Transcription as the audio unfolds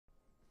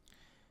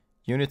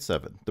Unit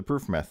 7, the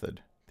proof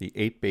method, the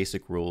 8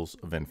 basic rules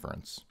of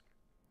inference.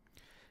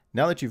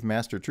 Now that you've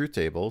mastered truth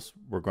tables,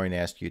 we're going to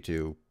ask you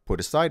to put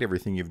aside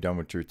everything you've done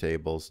with truth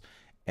tables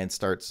and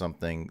start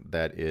something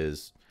that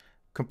is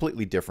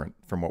completely different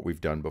from what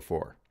we've done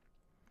before.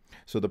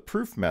 So the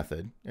proof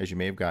method, as you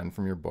may have gotten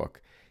from your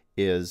book,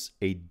 is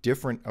a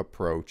different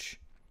approach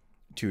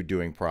to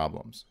doing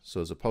problems. So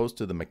as opposed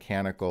to the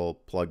mechanical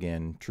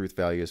plug-in truth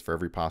values for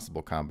every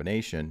possible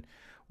combination,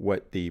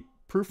 what the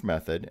proof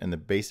method and the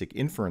basic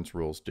inference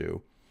rules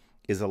do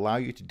is allow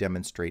you to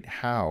demonstrate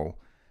how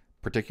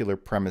particular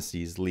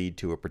premises lead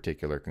to a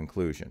particular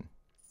conclusion.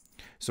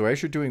 So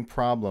as you're doing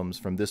problems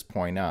from this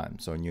point on,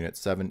 so in Unit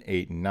 7,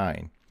 8, and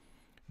 9,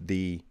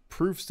 the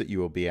proofs that you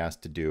will be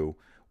asked to do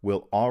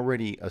will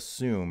already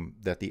assume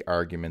that the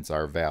arguments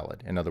are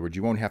valid. In other words,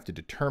 you won't have to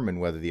determine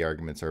whether the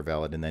arguments are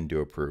valid and then do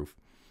a proof.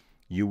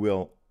 You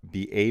will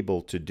be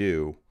able to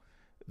do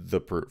the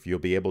proof. You'll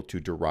be able to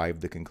derive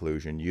the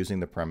conclusion using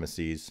the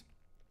premises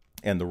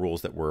and the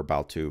rules that we're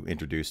about to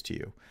introduce to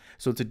you.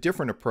 So it's a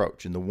different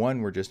approach. In the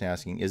one, we're just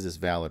asking, is this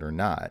valid or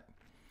not?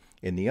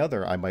 In the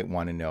other, I might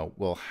want to know,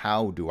 well,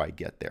 how do I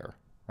get there?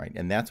 Right?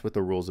 And that's what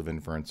the rules of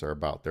inference are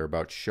about. They're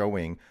about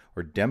showing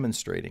or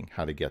demonstrating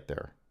how to get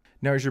there.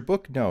 Now, as your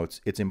book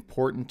notes, it's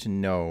important to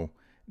know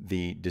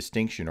the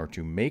distinction or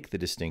to make the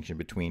distinction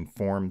between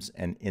forms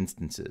and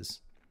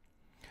instances.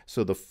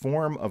 So the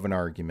form of an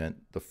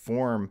argument, the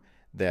form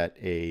that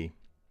a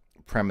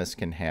premise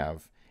can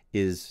have,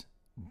 is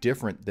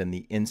different than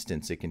the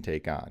instance it can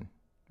take on,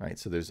 right?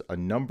 So there's a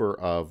number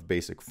of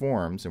basic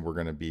forms, and we're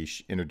going to be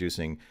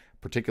introducing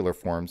particular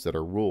forms that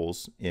are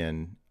rules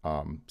in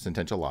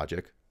sentential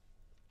logic.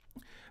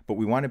 But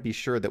we want to be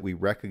sure that we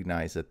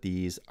recognize that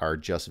these are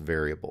just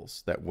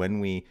variables, that when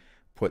we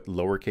put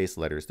lowercase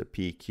letters, the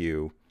P,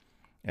 Q,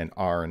 and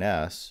R and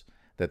S,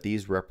 that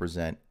these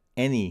represent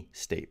any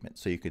statement.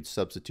 So you could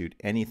substitute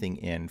anything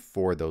in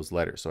for those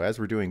letters. So as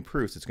we're doing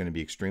proofs, it's going to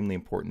be extremely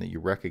important that you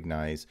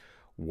recognize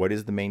what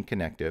is the main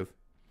connective,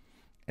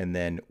 and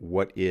then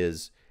what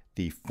is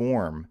the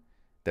form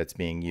that's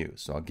being used.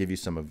 So I'll give you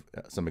some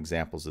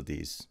examples of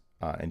these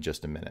in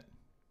just a minute.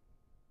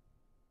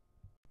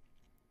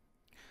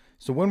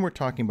 So when we're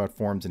talking about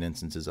forms and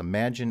instances,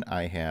 imagine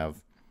I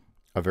have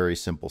a very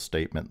simple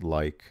statement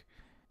like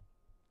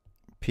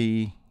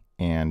P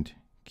and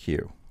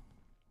Q.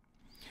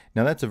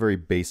 Now that's a very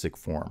basic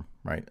form,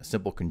 right? A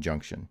simple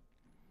conjunction.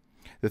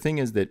 The thing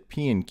is that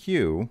P and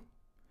Q,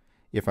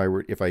 if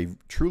I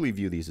truly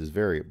view these as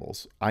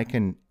variables, I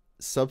can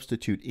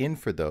substitute in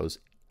for those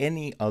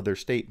any other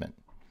statement.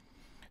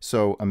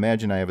 So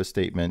imagine I have a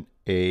statement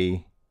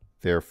A,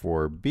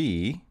 therefore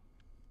B,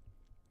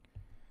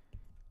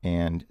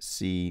 and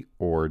C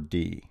or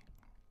D.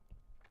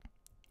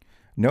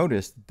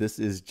 Notice this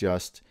is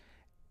just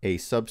a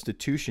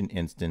substitution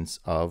instance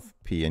of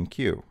P and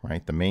Q,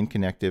 right? The main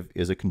connective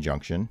is a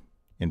conjunction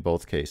in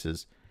both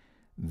cases.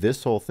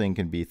 This whole thing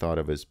can be thought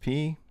of as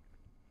P.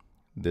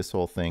 This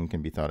whole thing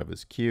can be thought of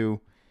as Q,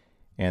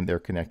 and they're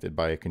connected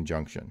by a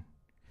conjunction.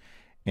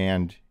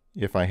 And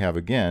if I have,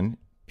 again,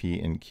 P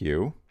and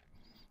Q,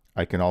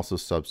 I can also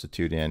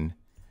substitute in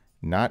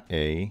not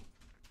A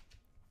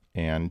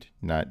and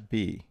not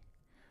B,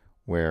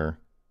 where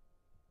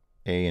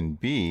A and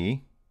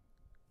B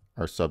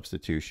are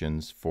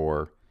substitutions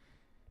for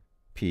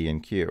P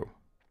and Q.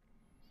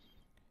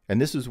 And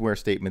this is where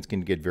statements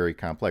can get very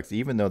complex,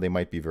 even though they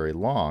might be very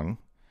long.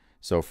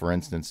 So for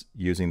instance,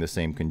 using the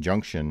same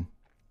conjunction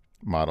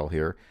model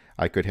here,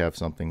 I could have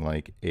something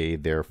like A,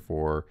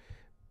 therefore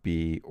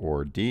B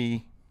or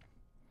D,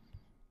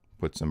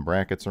 put some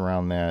brackets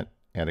around that,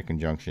 add a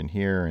conjunction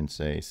here, and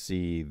say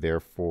C,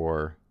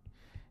 therefore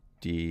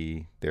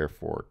D,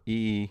 therefore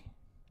E.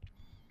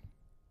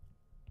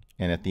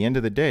 And at the end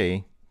of the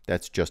day,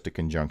 that's just a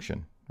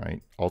conjunction,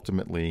 right?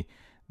 Ultimately,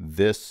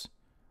 this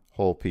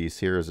whole piece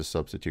here is a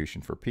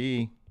substitution for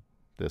P.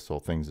 This whole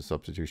thing's a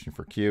substitution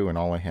for Q, and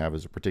all I have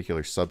is a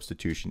particular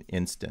substitution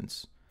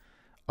instance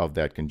of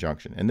that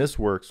conjunction. And this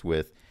works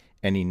with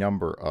any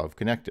number of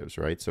connectives,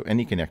 right? So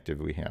any connective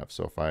we have.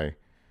 So if I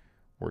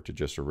were to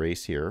just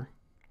erase here,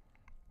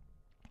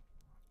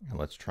 and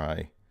let's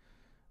try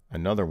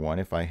another one.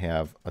 If I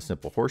have a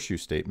simple horseshoe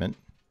statement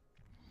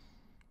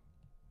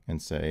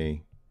and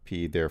say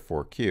P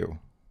therefore Q.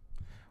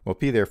 Well,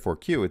 P therefore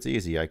Q, it's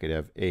easy. I could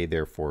have A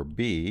therefore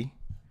B,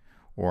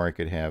 or I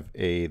could have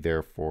A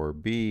therefore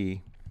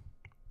B,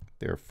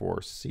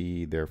 therefore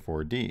C,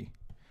 therefore D.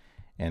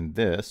 And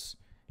this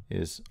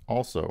is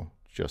also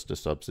just a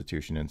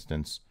substitution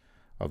instance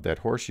of that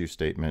horseshoe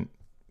statement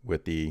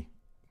with the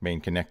main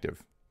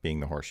connective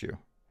being the horseshoe.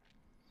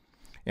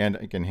 And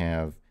I can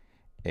have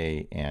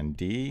A and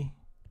D,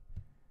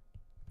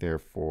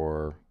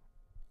 therefore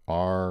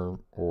R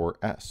or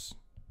S.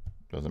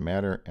 Doesn't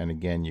matter. And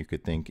again, you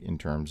could think in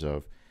terms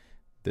of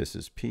this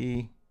is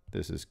P,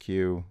 this is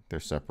Q. They're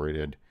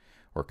separated,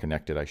 or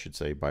connected, I should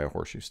say, by a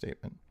horseshoe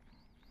statement.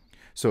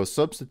 So a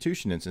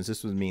substitution instance,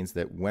 this means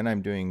that when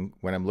I'm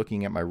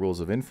looking at my rules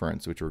of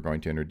inference, which we're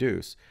going to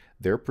introduce,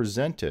 they're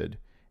presented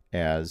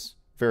as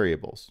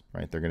variables,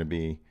 right? They're going to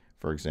be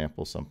For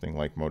example, something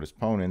like modus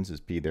ponens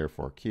is P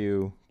therefore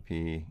Q,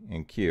 P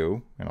and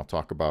Q, and I'll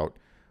talk about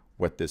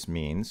what this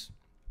means.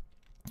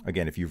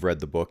 Again, if you've read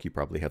the book, you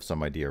probably have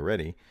some idea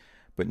already,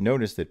 but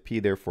notice that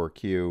P therefore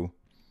Q,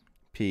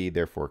 P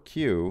therefore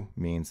Q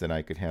means that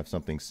I could have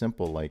something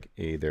simple like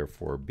A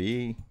therefore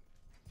B,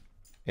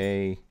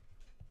 A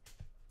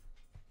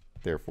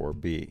therefore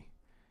B.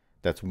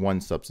 That's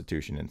one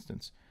substitution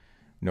instance.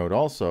 Note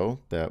also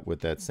that with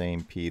that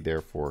same P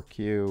therefore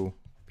Q,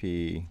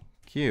 P,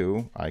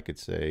 Q, I could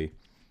say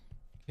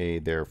A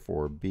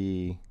therefore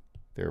B,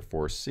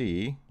 therefore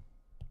C,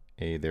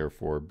 A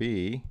therefore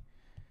B,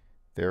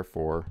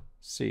 therefore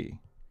C.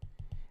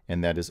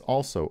 And that is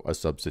also a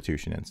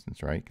substitution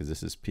instance, right? Because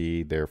this is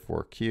P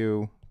therefore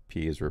Q,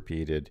 P is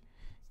repeated,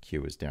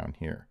 Q is down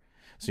here.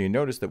 So you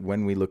notice that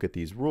when we look at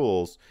these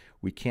rules,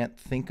 we can't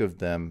think of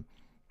them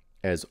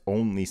as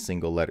only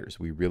single letters.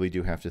 We really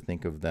do have to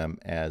think of them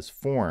as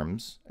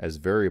forms, as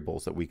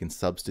variables that we can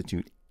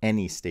substitute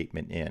any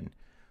statement in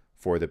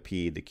for the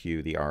P, the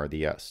Q, the R,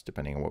 the S,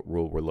 depending on what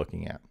rule we're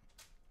looking at.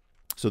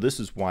 So this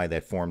is why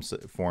that forms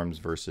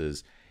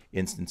versus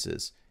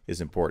instances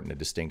is important, a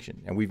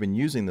distinction. And we've been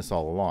using this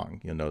all along.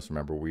 You'll notice,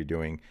 remember, we're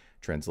doing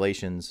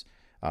translations,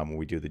 when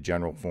we do the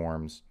general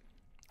forms,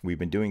 we've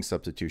been doing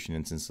substitution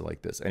instances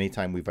like this.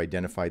 Anytime we've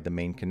identified the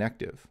main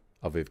connective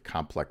of a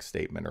complex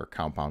statement or a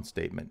compound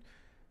statement,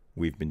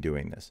 we've been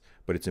doing this.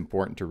 But it's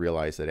important to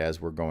realize that as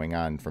we're going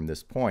on from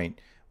this point,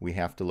 we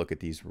have to look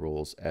at these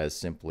rules as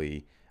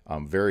simply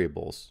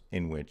variables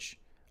in which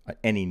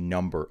any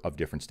number of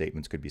different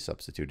statements could be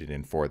substituted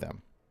in for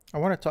them. I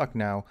want to talk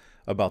now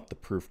about the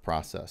proof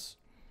process,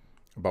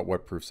 about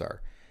what proofs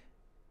are.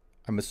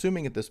 I'm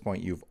assuming at this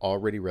point you've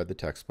already read the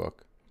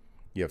textbook.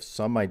 You have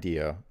some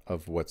idea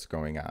of what's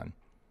going on.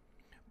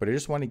 But I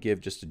just want to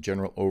give just a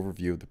general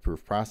overview of the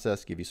proof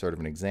process, give you sort of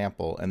an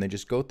example, and then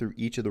just go through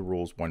each of the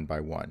rules one by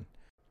one.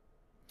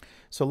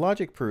 So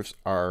logic proofs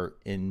are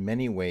in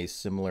many ways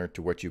similar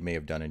to what you may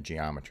have done in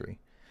geometry.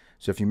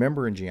 So if you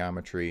remember in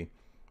geometry,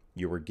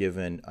 you were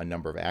given a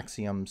number of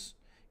axioms,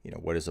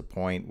 what is a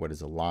point, what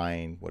is a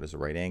line, what is a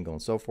right angle,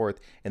 and so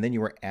forth, and then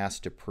you were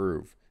asked to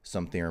prove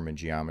some theorem in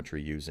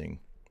geometry using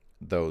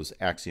those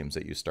axioms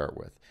that you start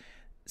with.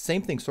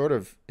 Same thing sort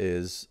of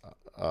is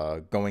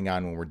going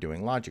on when we're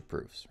doing logic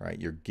proofs, right?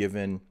 You're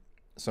given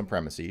some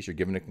premises, you're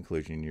given a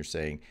conclusion, and you're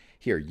saying,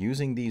 here,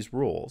 using these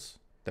rules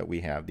that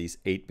we have, these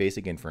 8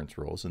 basic inference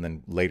rules, and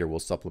then later we'll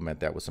supplement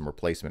that with some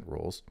replacement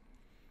rules.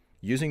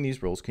 Using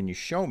these rules, can you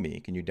show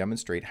me, can you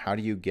demonstrate how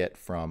do you get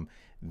from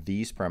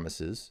these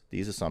premises,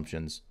 these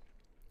assumptions,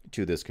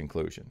 to this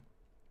conclusion?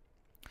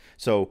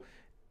 So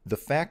the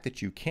fact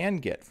that you can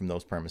get from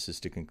those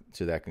premises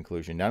to that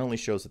conclusion not only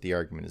shows that the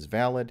argument is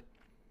valid,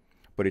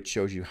 but it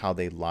shows you how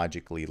they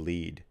logically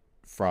lead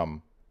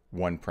from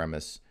one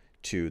premise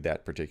to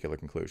that particular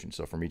conclusion.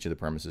 So from each of the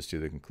premises to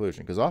the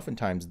conclusion, because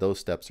oftentimes those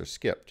steps are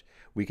skipped.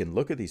 We can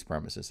look at these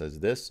premises as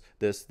this,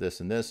 this, this,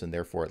 and this, and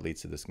therefore it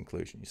leads to this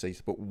conclusion. You say,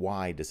 but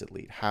why does it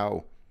lead?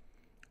 How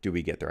do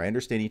we get there? I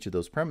understand each of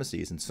those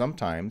premises, and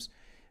sometimes,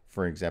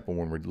 for example,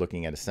 when we're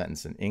looking at a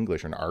sentence in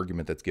English or an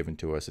argument that's given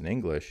to us in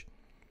English,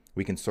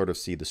 we can sort of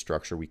see the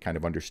structure. We kind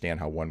of understand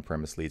how one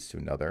premise leads to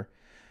another.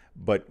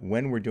 But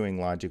when we're doing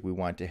logic, we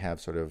want to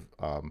have sort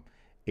of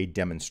a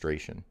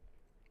demonstration,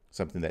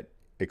 something that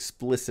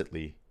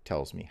explicitly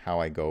tells me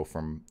how I go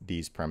from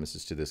these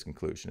premises to this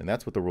conclusion. And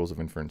that's what the rules of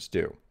inference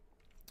do.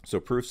 So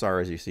proofs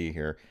are, as you see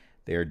here,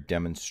 they are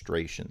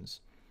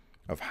demonstrations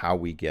of how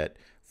we get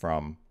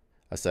from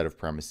a set of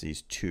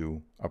premises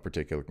to a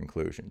particular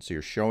conclusion. So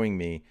you're showing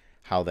me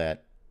how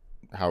that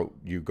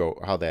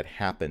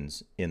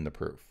happens in the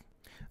proof.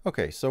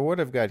 Okay, so what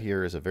I've got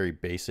here is a very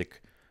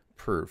basic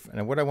proof.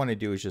 And what I want to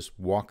do is just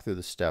walk through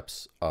the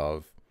steps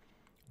of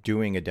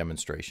doing a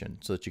demonstration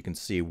so that you can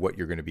see what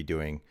you're going to be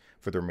doing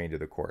for the remainder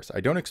of the course.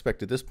 I don't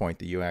expect at this point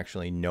that you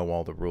actually know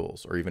all the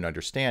rules or even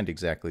understand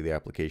exactly the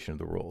application of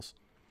the rules.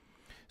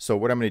 So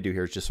what I'm going to do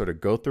here is just sort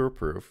of go through a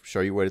proof,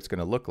 show you what it's going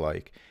to look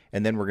like,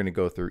 and then we're going to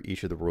go through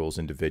each of the rules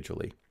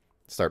individually,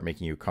 start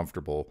making you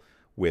comfortable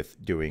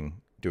with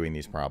doing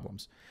these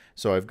problems.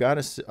 So I've got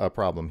a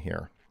problem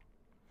here.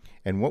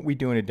 And what we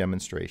do in a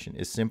demonstration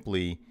is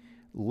simply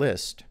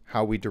list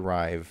how we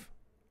derive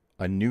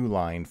a new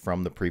line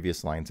from the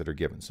previous lines that are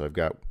given. So I've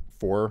got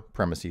 4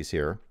 premises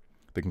here.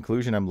 The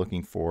conclusion I'm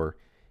looking for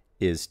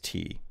is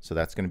T. So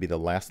that's going to be the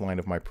last line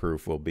of my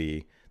proof will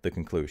be the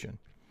conclusion.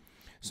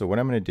 So what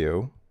I'm going to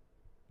do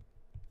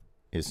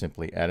is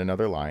simply add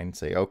another line,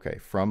 say, okay,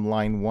 from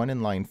line 1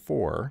 and line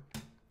 4,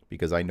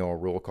 because I know a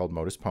rule called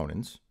modus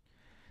ponens,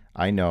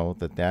 I know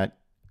that that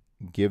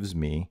gives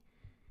me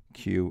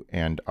Q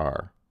and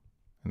R.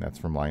 And that's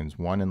from lines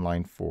 1 and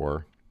line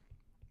 4,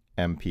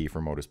 MP for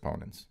modus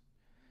ponens.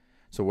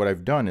 So what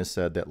I've done is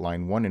said that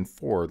line 1 and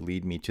 4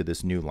 lead me to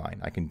this new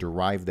line. I can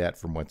derive that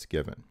from what's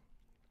given.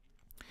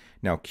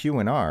 Now Q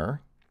and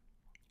R,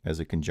 as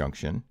a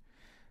conjunction,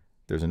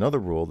 there's another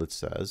rule that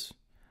says,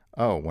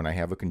 oh, when I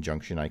have a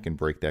conjunction, I can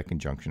break that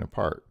conjunction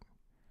apart.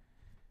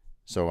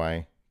 So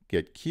I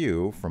get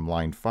Q from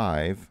line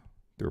 5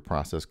 through a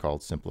process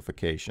called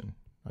simplification,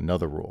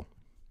 another rule.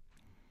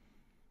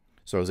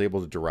 So I was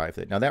able to derive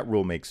that. Now that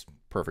rule makes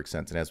perfect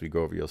sense, and as we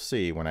go over, you'll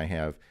see when I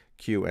have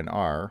Q and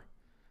R,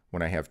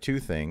 when I have two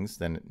things,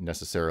 then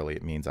necessarily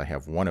it means I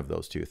have one of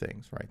those two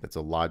things, right? That's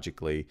a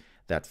logically,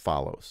 that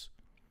follows,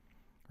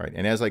 right?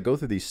 And as I go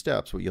through these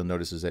steps, what you'll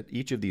notice is that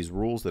each of these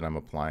rules that I'm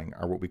applying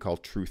are what we call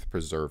truth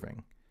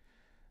preserving.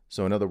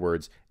 So in other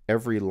words,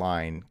 every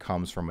line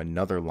comes from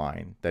another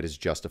line that is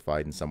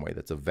justified in some way,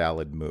 that's a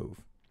valid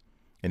move.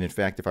 And in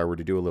fact, if I were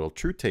to do a little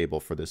truth table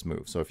for this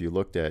move, so if you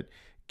looked at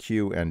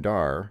Q and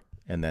R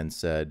and then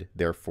said,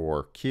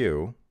 therefore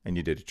Q, and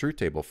you did a truth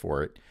table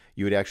for it,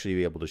 you would actually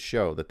be able to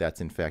show that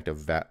that's in fact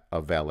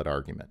a valid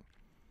argument.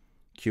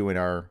 Q and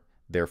R,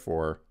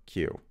 therefore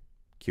Q.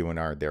 Q and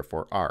R,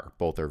 therefore R.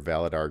 Both are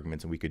valid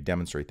arguments, and we could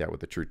demonstrate that with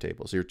the truth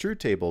table. So your truth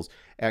tables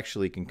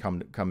actually can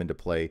come into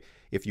play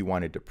if you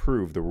wanted to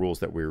prove the rules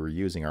that we were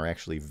using are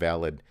actually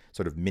valid,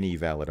 sort of mini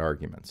valid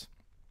arguments.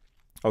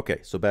 Okay,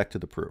 so back to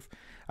the proof.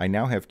 I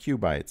now have Q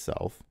by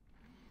itself,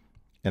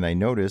 and I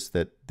notice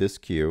that this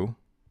Q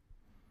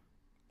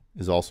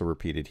is also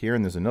repeated here,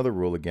 and there's another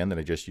rule again that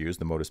I just used,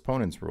 the modus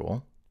ponens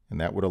rule, and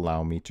that would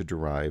allow me to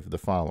derive the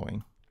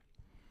following: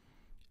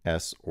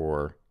 S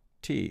or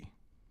T.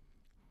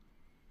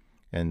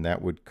 And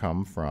that would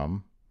come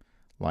from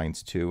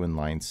lines 2 and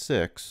line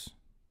 6,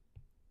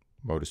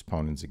 modus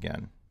ponens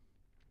again.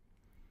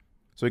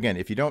 So again,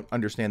 if you don't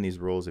understand these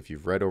rules, if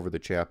you've read over the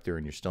chapter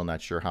and you're still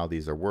not sure how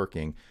these are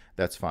working,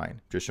 that's fine.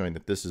 Just showing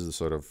that this is the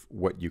sort of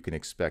what you can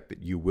expect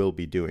that you will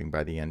be doing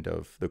by the end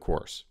of the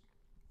course.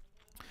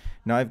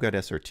 Now I've got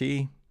S or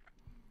T.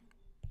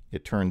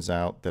 It turns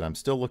out that I'm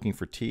still looking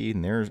for T,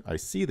 and there I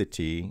see the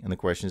T, and the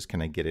question is,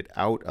 can I get it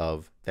out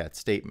of that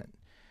statement?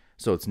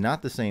 So it's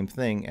not the same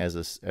thing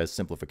as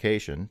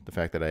simplification, the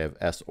fact that I have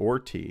S or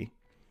T.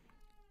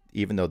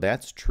 Even though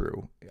that's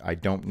true, I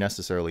don't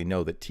necessarily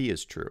know that T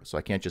is true. So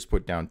I can't just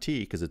put down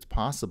T, because it's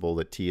possible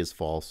that T is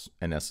false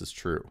and S is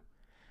true.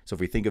 So if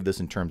we think of this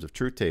in terms of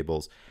truth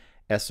tables,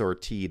 S or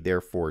T,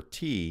 therefore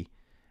T,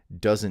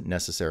 doesn't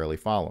necessarily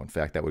follow. In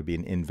fact, that would be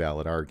an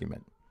invalid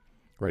argument,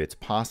 right? It's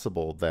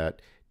possible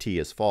that T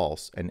is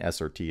false and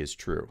S or T is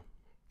true.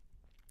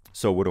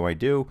 So what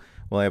do?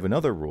 Well, I have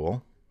another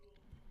rule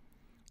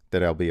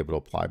that I'll be able to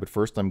apply, but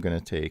first I'm going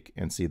to take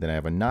and see that I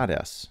have a not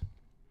S.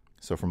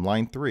 So from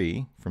line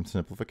 3, from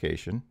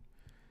simplification,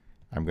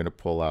 I'm going to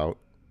pull out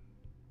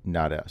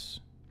not S.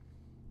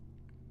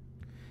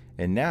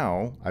 And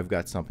now I've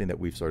got something that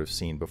we've sort of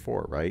seen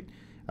before, right?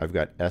 I've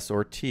got S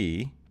or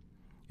T.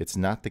 It's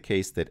not the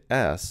case that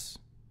S,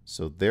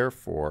 so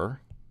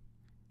therefore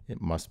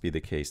it must be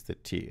the case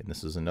that T. And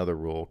this is another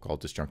rule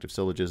called disjunctive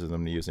syllogism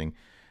I'm using.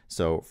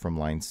 So from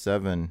line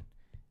 7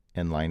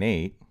 and line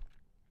 8,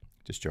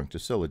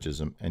 disjunctive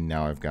syllogism, and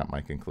now I've got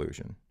my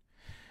conclusion.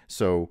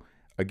 So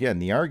again,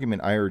 the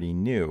argument I already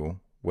knew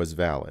was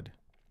valid.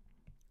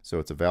 So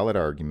it's a valid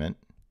argument,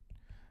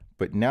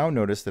 but now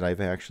notice that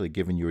I've actually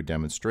given you a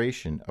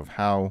demonstration of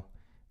how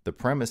the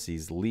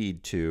premises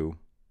lead to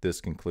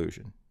this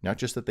conclusion. Not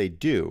just that they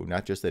do,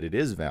 not just that it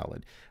is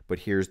valid, but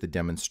here's the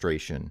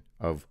demonstration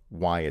of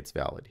why it's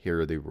valid. Here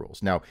are the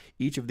rules. Now,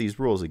 each of these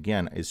rules,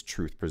 again, is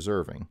truth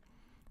preserving,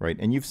 right?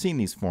 And you've seen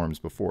these forms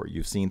before.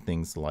 You've seen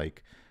things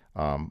like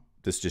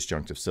this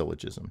disjunctive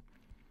syllogism.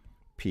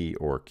 P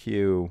or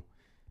Q,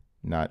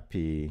 not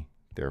P,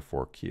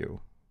 therefore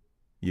Q.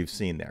 You've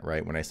seen that,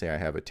 right? When I say I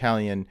have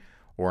Italian,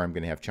 or I'm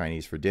going to have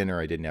Chinese for dinner,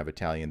 I didn't have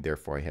Italian,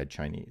 therefore I had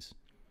Chinese.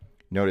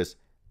 Notice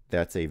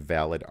that's a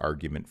valid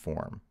argument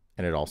form,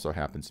 and it also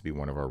happens to be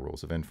one of our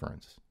rules of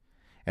inference.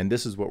 And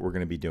this is what we're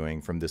going to be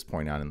doing from this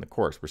point on in the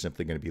course. We're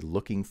simply going to be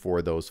looking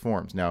for those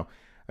forms. Now,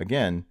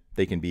 again,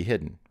 they can be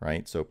hidden,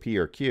 right? So P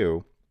or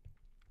Q,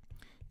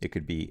 it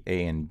could be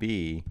A and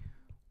B,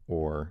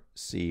 or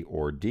C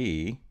or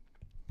D,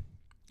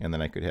 and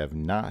then I could have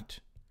not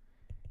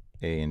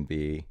A and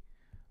B.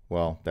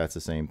 Well, that's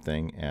the same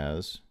thing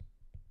as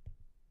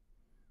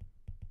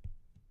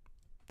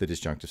the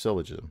disjunctive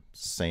syllogism.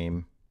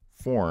 Same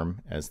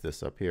form as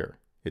this up here.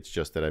 It's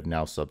just that I've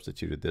now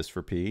substituted this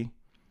for P,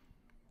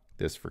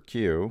 this for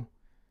Q,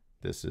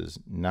 this is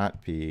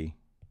not P,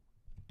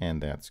 and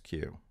that's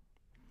Q.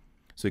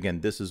 So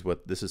again, this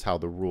is how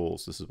the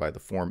rules, this is by the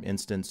form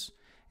instance,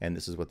 and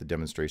this is what the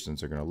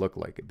demonstrations are going to look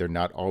like. They're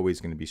not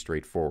always going to be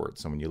straightforward.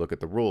 So when you look at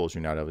the rules,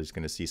 you're not always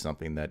going to see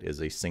something that is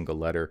a single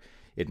letter.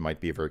 It might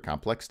be a very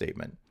complex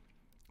statement.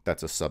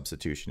 That's a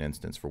substitution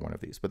instance for one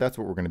of these. But that's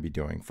what we're going to be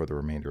doing for the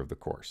remainder of the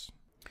course.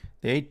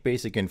 The 8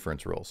 basic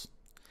inference rules.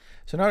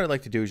 So now what I'd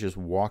like to do is just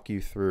walk you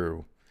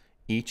through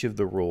each of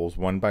the rules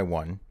one by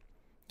one,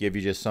 give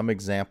you just some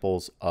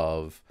examples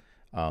of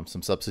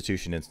some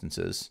substitution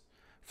instances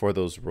for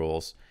those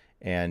rules,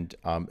 and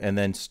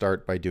then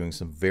start by doing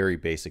some very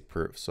basic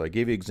proofs. So I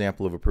gave you an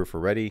example of a proof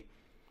already,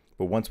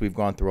 but once we've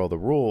gone through all the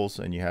rules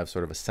and you have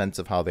sort of a sense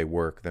of how they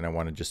work, then I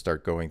want to just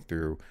start going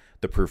through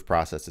the proof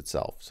process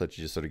itself, so that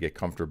you just sort of get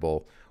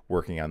comfortable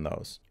working on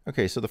those.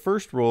 Okay, so the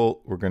first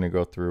rule we're going to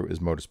go through is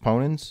modus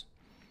ponens.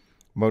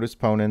 Modus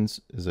ponens,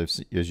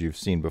 as you've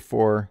seen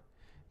before,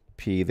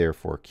 P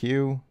therefore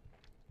Q,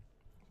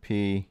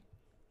 P,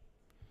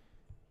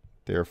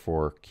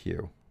 therefore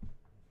Q.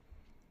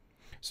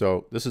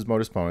 So this is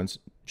modus ponens.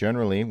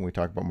 Generally, when we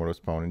talk about modus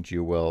ponens,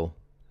 you will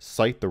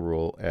cite the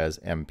rule as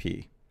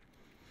MP.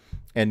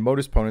 And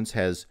modus ponens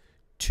has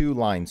two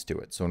lines to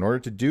it. So in order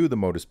to do the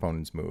modus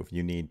ponens move,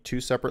 you need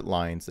two separate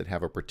lines that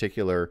have a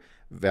particular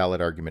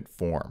valid argument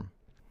form.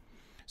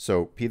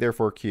 So P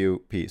therefore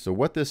Q, P. So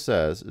what this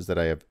says is that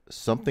I have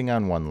something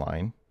on one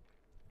line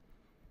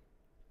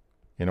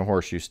in a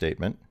horseshoe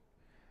statement.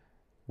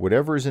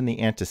 Whatever is in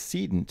the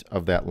antecedent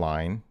of that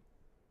line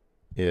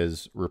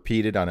is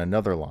repeated on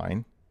another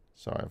line.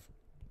 So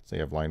I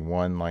have line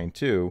 1, line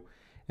 2,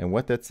 and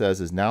what that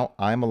says is now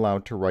I'm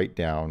allowed to write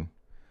down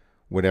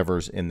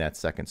whatever's in that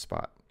second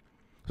spot.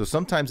 So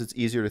sometimes it's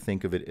easier to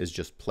think of it as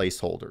just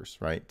placeholders,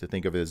 right? To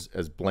think of it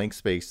as blank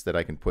space that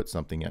I can put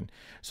something in.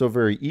 So a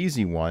very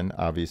easy one,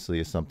 obviously,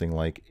 is something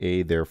like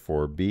A,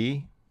 therefore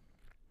B.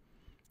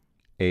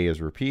 A is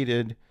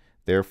repeated,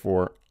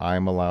 therefore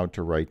I'm allowed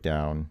to write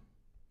down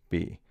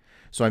B.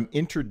 So I'm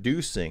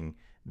introducing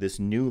this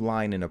new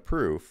line in a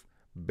proof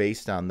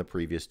based on the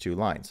previous two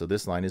lines. So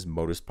this line is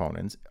modus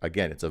ponens.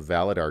 Again, it's a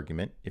valid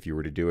argument. If you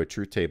were to do a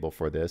truth table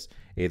for this,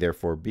 A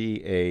therefore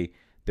B, A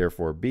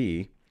therefore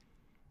B,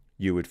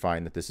 you would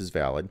find that this is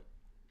valid.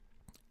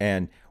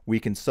 And we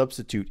can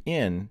substitute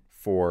in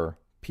for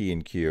P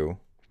and Q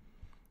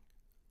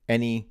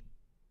any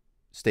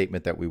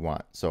statement that we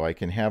want. So I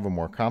can have a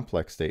more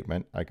complex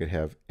statement. I could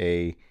have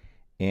A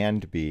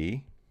and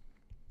B,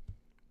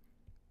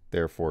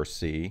 therefore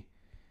C.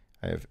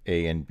 I have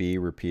A and B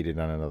repeated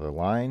on another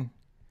line.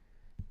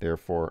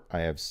 Therefore, I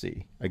have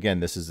C. Again,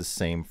 this is the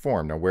same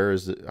form. Now,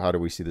 how do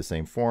we see the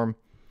same form?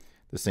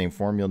 The same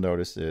form you'll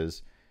notice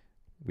is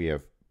we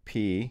have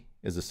P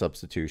is a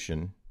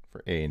substitution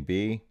for A and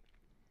B.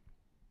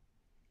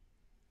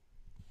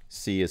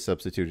 C is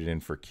substituted in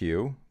for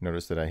Q.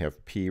 Notice that I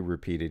have P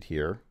repeated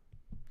here.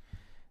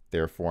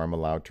 Therefore, I'm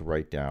allowed to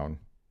write down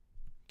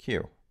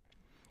Q.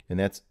 And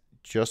that's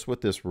just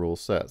what this rule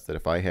says, that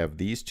if I have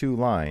these two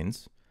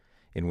lines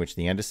in which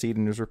the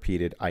antecedent is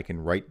repeated, I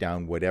can write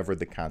down whatever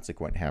the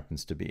consequent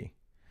happens to be.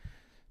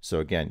 So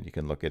again, you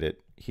can look at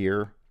it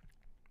here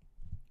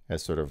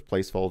as sort of a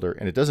placeholder,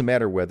 and it doesn't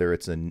matter whether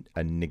it's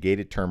a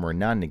negated term or a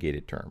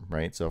non-negated term,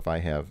 right? So if I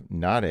have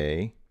not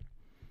A,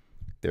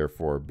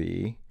 therefore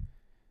B,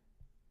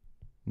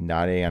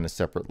 not A on a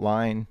separate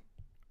line,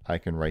 I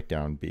can write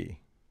down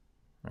B,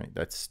 right?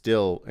 That's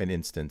still an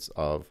instance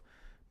of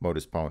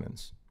modus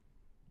ponens.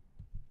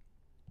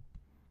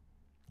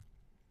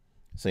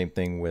 Same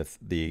thing with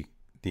the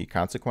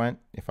consequent.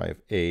 If I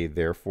have A,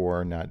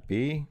 therefore not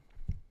B,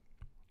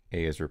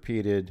 A is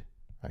repeated,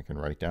 I can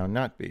write down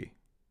not B.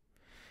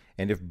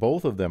 And if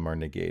both of them are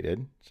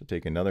negated, so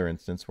take another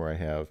instance where I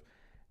have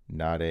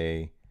not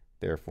A,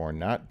 therefore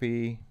not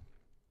B,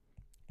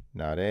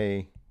 not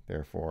A,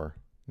 therefore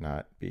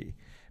not B.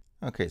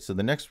 Okay, so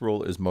the next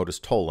rule is modus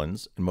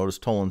tollens, and modus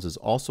tollens is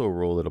also a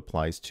rule that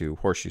applies to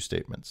horseshoe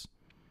statements.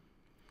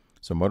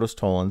 So modus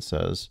tollens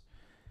says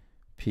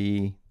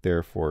P,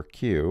 therefore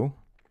Q,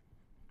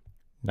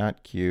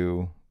 not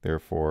Q,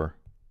 therefore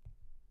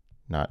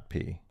not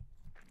P.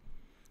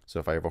 So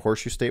if I have a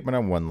horseshoe statement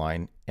on one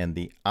line and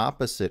the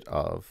opposite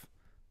of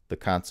the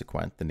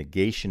consequent, the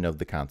negation of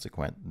the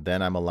consequent,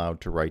 then I'm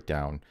allowed to write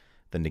down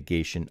the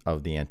negation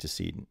of the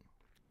antecedent.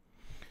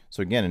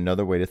 So again,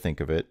 another way to think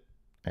of it,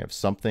 I have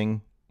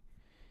something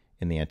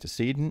in the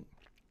antecedent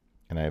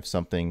and I have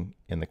something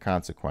in the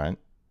consequent.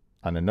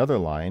 On another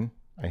line,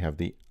 I have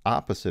the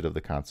opposite of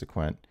the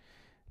consequent.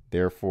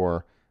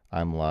 Therefore,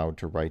 I'm allowed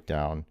to write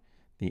down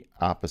the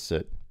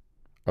opposite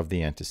of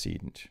the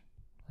antecedent,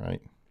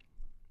 right?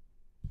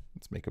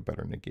 Let's make a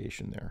better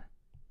negation there.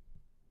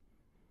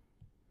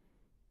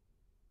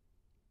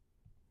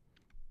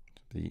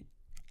 The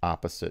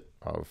opposite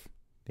of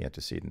the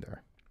antecedent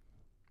there.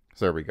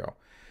 So there we go.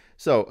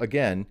 So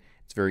again,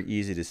 it's very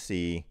easy to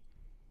see,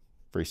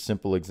 very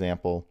simple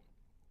example.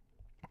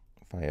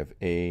 If I have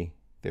A,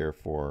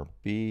 therefore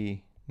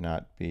B,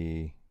 not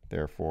B,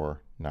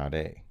 therefore not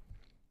A.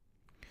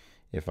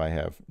 If I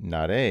have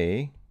not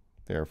A,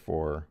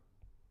 therefore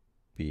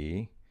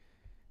B,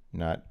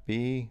 not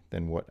B,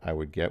 then what I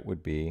would get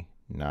would be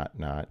not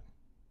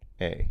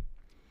A.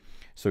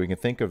 So we can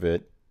think of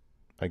it,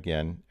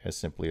 again, as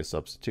simply a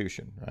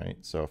substitution, right?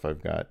 So if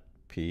I've got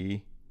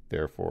P,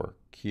 therefore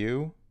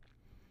Q,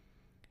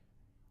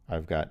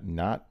 I've got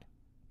not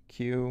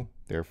Q,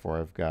 therefore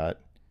I've got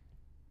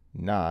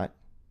not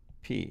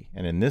P.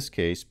 And in this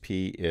case,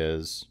 P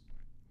is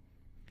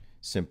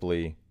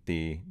simply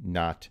the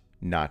not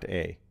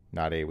A.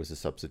 Not A was a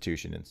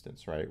substitution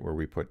instance, right, where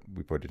we put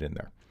it in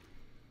there.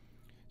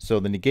 So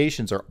the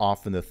negations are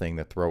often the thing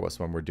that throw us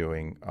when we're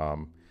doing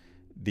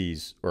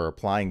these or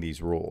applying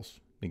these rules.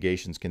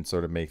 Negations can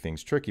sort of make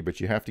things tricky, but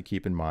you have to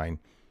keep in mind,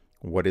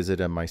 what is it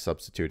am I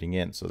substituting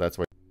in? So that's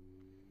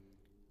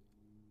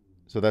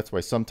why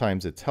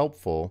sometimes it's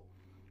helpful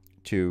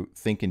to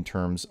think in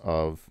terms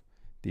of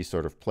these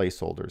sort of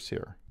placeholders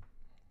here.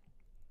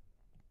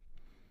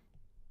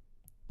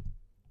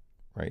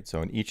 right?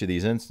 So in each of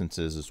these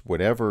instances is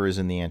whatever is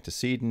in the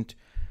antecedent,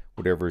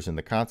 whatever is in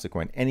the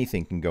consequent,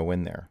 anything can go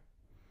in there.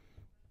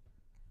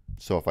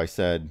 So if I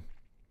said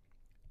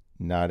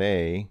not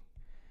A,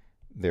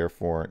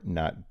 therefore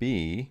not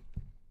B,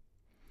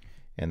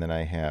 and then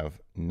I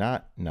have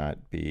not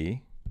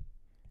B,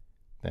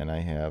 then I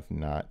have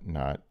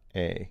not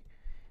A.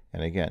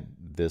 And again,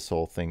 this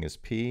whole thing is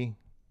P,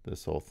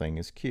 this whole thing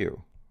is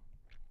Q.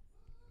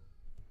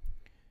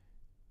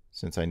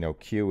 Since I know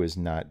Q is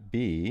not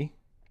B,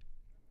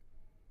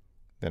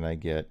 then I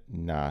get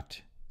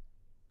not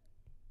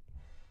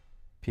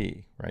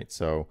P, right?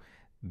 So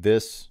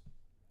this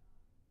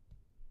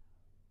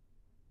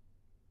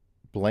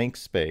blank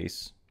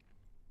space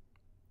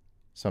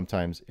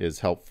sometimes is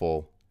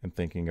helpful in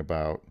thinking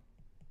about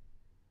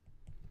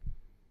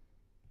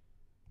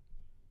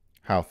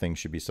how things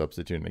should be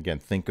substituted. And again,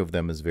 think of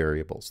them as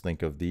variables.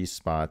 Think of these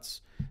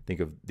spots, think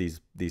of these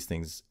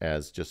things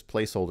as just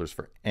placeholders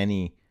for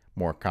any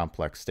more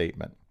complex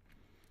statement.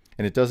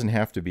 And it doesn't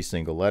have to be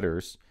single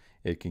letters.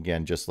 It can,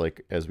 again, just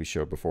like as we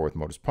showed before with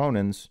modus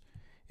ponens,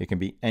 it can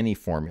be any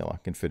formula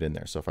can fit in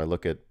there. So if I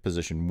look at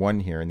position 1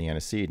 here in the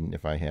antecedent,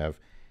 if I have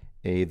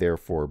A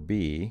therefore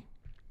B,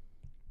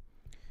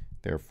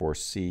 therefore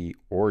C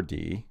or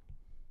D,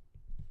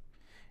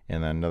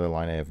 and then another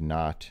line I have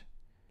not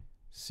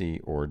C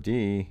or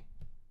D,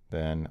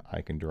 then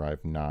I can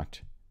derive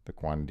not the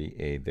quantity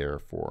A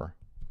therefore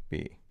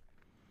B.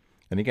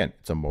 And again,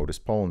 it's a modus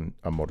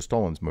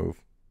tollens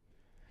move.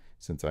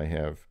 Since I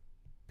have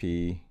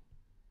P,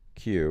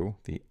 Q,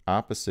 the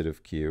opposite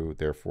of Q,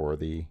 therefore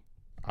the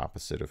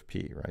opposite of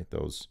P, right?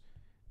 Those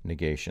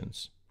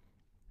negations.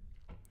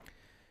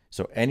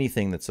 So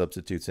anything that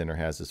substitutes in or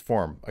has this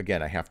form,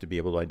 again, I have to be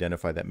able to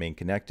identify that main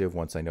connective.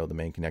 Once I know the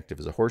main connective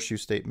is a horseshoe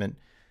statement,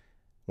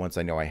 once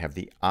I know I have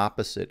the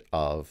opposite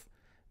of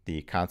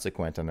the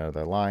consequent on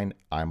another line,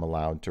 I'm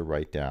allowed to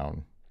write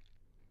down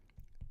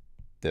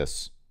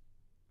this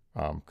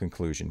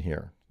conclusion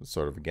here.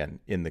 Sort of, again,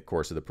 in the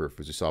course of the proof,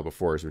 as we saw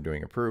before, as we're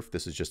doing a proof,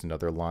 this is just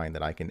another line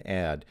that I can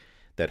add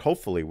that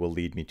hopefully will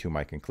lead me to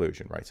my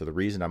conclusion, right? So the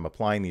reason I'm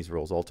applying these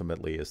rules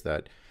ultimately is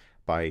that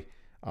by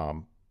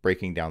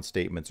breaking down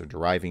statements or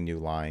deriving new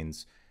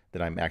lines,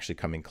 that I'm actually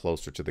coming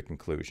closer to the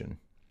conclusion.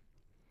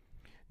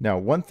 Now,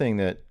 one thing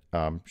that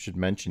should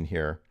mention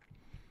here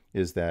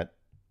is that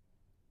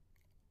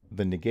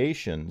the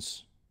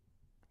negations,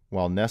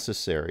 while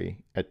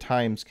necessary, at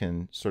times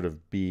can sort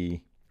of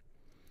be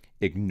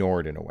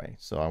ignored in a way.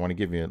 So I want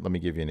to let me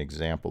give you an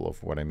example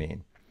of what I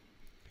mean.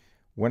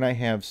 When I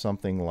have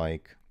something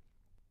like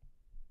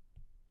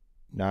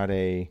not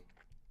A,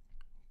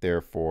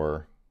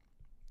 therefore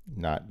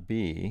not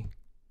B,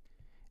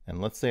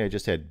 and let's say I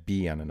just had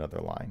B on another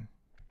line.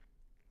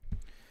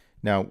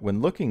 Now,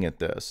 when looking at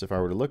this, if I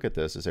were to look at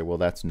this and say, well,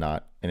 that's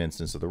not an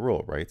instance of the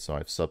rule, right? So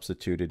I've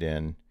substituted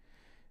in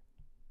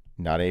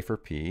not A for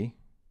P,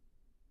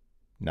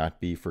 not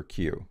B for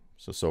Q.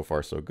 So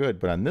far so good.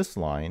 But on this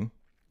line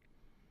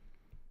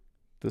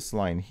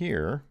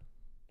here,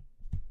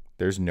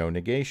 there's no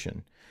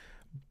negation.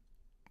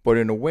 But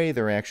in a way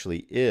there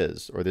actually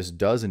is, or this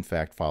does in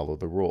fact follow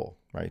the rule,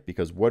 right?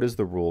 Because what does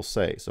the rule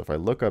say? So if I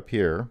look up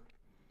here,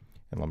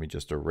 and let me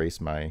just erase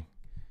my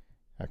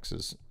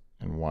X's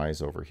and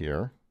Y's over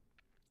here.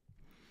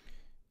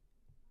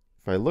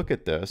 If I look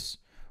at this,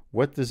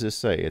 what does this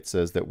say? It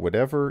says that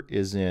whatever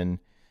is in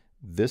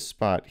this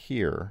spot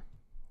here,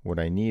 what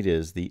I need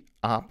is the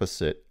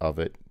opposite of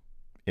it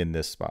in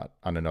this spot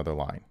on another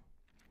line.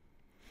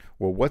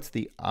 Well, what's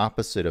the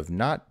opposite of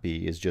not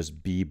B is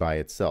just B by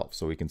itself.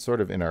 So we can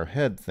sort of in our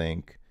head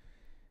think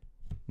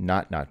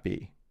not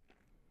B.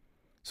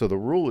 So the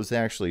rule is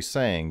actually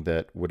saying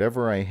that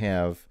whatever I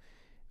have,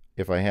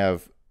 if I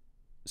have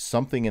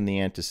something in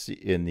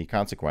the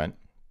consequent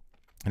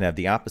and have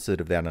the opposite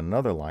of that on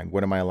another line,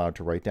 what am I allowed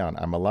to write down?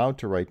 I'm allowed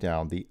to write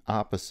down the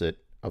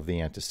opposite of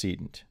the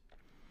antecedent.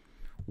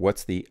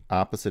 What's the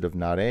opposite of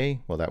not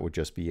A? Well, that would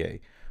just be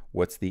A.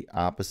 What's the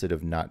opposite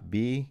of not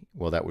B?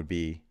 Well, that would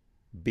be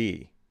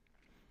B,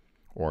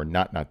 or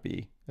not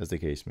B, as the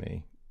case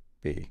may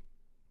be.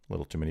 A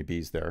little too many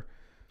B's there.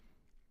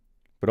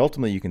 But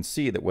ultimately, you can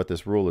see that what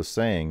this rule is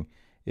saying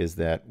is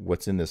that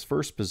what's in this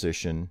first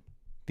position,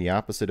 the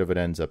opposite of it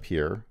ends up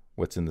here.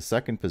 What's in the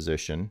second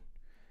position,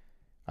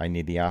 I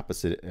need the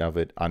opposite of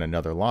it on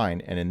another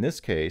line. And in this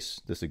case,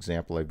 this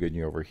example I've given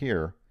you over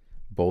here,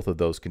 both of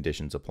those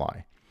conditions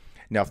apply.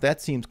 Now, if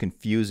that seems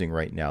confusing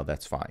right now,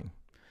 that's fine.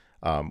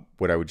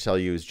 What I would tell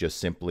you is just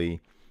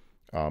simply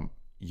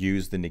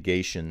use the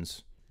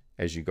negations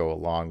as you go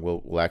along.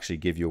 We'll actually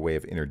give you a way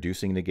of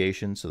introducing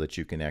negations so that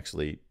you can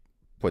actually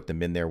put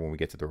them in there when we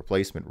get to the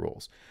replacement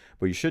rules.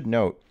 But you should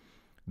note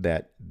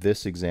that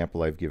this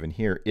example I've given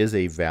here is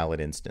a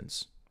valid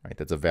instance, right?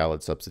 That's a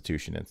valid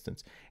substitution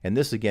instance. And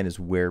this, again, is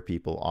where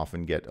people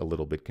often get a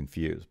little bit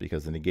confused,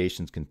 because the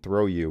negations can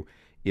throw you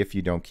if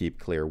you don't keep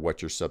clear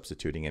what you're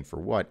substituting in for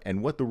what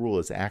and what the rule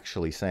is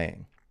actually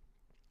saying.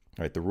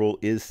 Right? The rule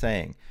is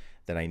saying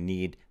that I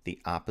need the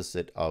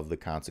opposite of the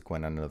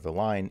consequent on another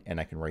line,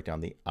 and I can write down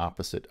the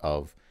opposite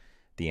of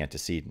the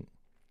antecedent.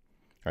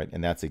 right?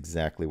 And that's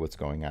exactly what's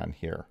going on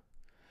here.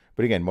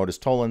 But again, modus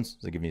tollens,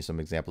 I'll give you some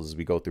examples as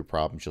we go through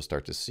problems. You'll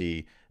start to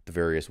see the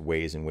various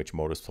ways in which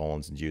modus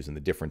tollens is used and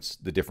the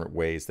different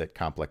ways that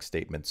complex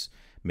statements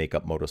make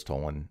up modus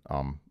tollens,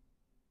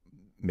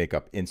 make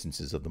up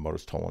instances of the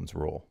modus tollens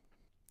rule.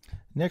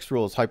 Next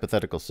rule is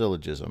hypothetical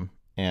syllogism.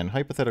 And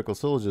hypothetical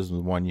syllogism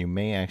is one you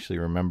may actually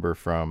remember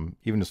from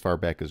even as far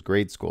back as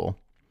grade school.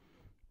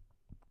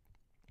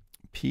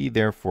 P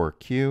therefore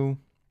Q,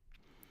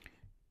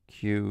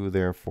 Q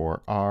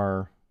therefore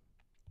R,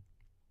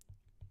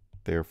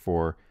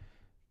 therefore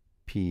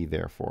P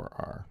therefore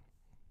R.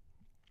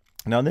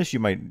 Now in this you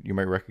might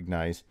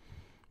recognize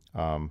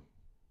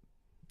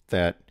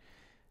that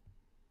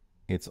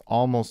it's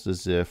almost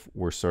as if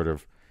we're sort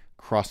of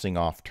crossing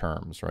off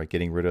terms, right?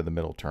 Getting rid of the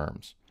middle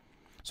terms.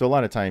 So a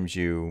lot of times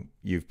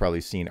you've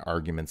probably seen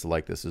arguments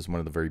like this. This is one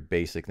of the very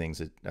basic things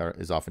that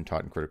is often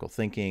taught in critical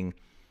thinking,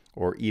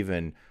 or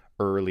even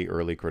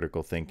early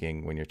critical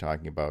thinking when you're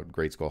talking about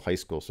grade school, high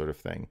school sort of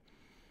thing.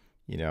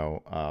 You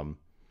know,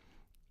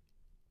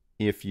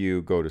 if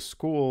you go to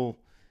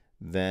school,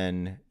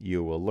 then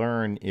you will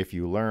learn. If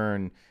you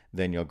learn,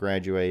 then you'll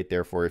graduate.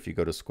 Therefore, if you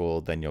go to school,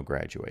 then you'll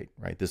graduate,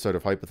 right? This sort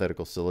of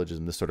hypothetical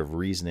syllogism, this sort of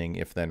reasoning,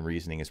 if-then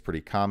reasoning is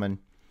pretty common.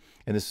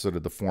 And this is sort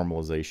of the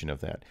formalization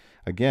of that.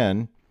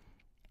 Again,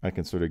 I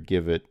can sort of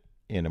give it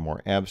in a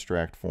more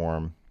abstract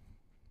form.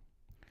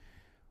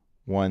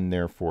 1,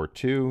 therefore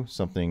 2,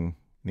 something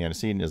in the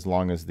antecedent, as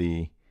long as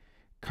the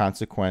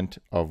consequent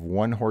of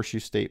one horseshoe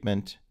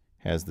statement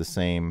has the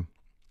same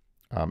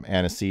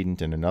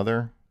antecedent in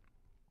another,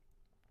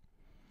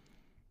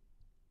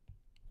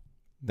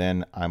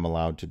 then I'm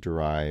allowed to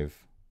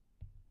derive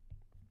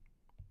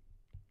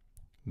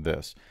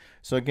this.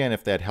 So again,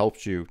 if that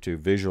helps you to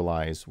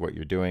visualize what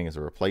you're doing as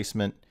a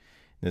replacement,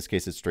 in this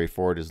case it's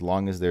straightforward. As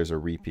long as there's a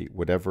repeat,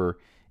 whatever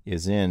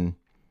is in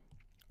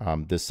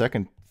this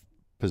second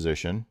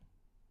position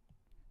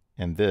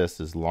and this,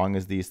 as long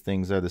as these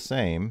things are the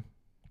same,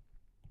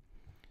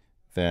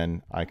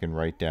 then I can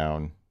write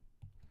down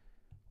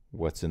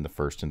what's in the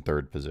first and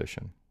third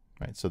position,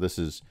 right? So this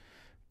is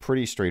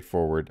pretty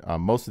straightforward.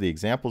 Most of the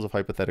examples of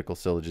hypothetical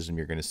syllogism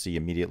you're going to see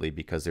immediately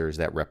because there is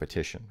that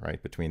repetition,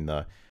 right, between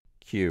the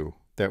Q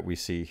that we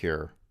see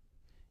here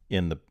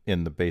in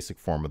the basic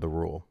form of the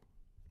rule,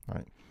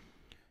 right?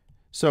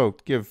 So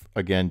give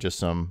again just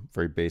some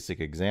very basic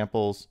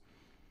examples.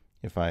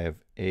 If I have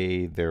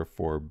A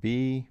therefore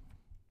B,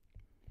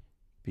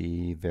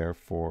 B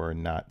therefore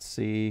not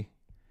C,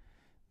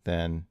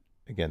 then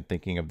again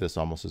thinking of this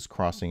almost as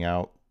crossing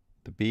out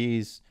the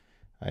B's,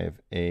 I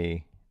have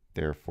A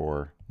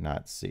therefore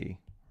not C,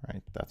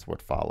 right? That's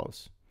what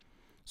follows.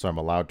 So I'm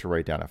allowed to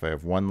write down, if I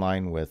have one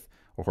line with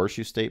a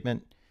horseshoe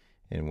statement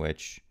in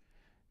which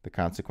the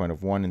consequent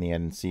of one and the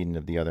antecedent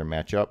of the other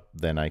match up,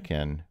 then I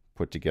can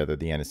put together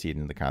the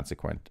antecedent and the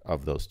consequent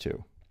of those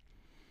two.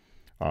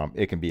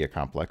 It can be a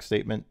complex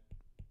statement,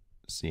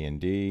 C and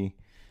D,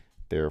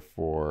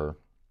 therefore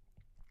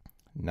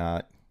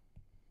not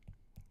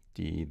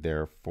D,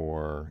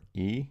 therefore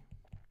E.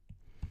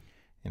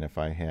 And if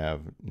I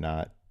have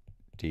not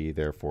D,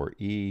 therefore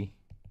E,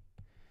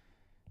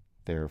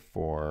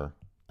 therefore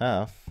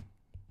F,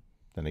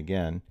 then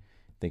again,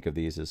 think of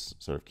these as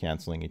sort of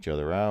canceling each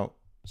other out,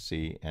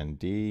 C and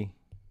D,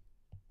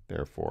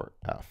 therefore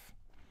F.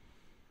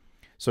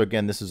 So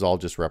again, this is all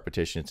just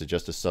repetition. It's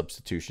just a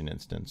substitution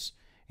instance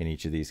in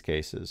each of these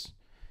cases.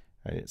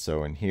 Right?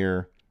 So in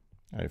here,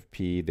 I have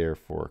P,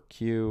 therefore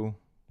Q,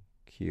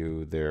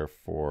 Q,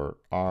 therefore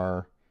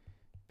R,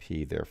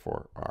 P,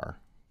 therefore R.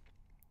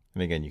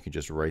 And again, you can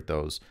just write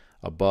those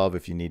above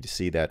if you need to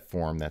see that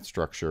form, that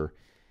structure.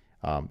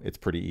 It's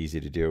pretty easy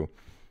to do.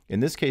 In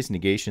this case,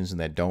 negations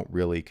and that don't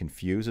really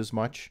confuse as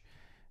much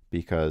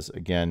because,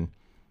 again,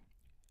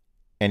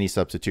 any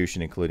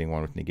substitution, including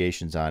one with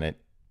negations on it,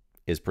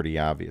 is pretty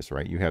obvious,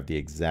 right? You have the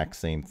exact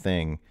same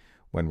thing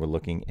when we're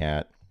looking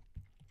at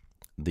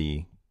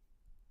the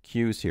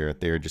Q's here.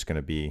 They're just going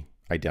to be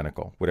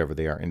identical, whatever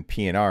they are. In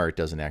P and R, it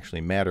doesn't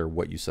actually matter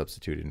what you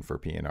substituted in for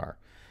P and R.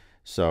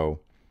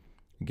 So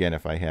again,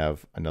 if I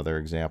have another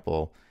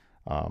example,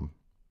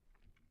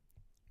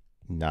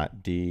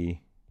 not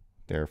D,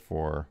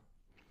 therefore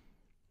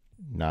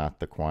not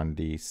the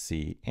quantity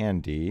C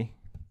and D,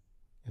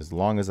 as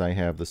long as I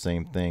have the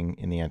same thing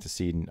in the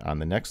antecedent on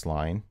the next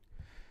line,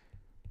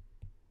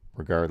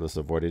 regardless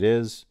of what it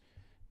is,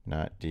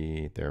 not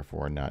D,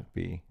 therefore not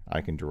B, I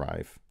can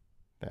derive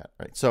that,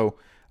 right? So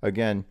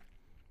again,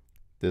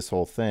 this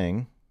whole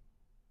thing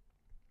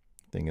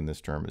in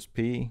this term is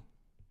P,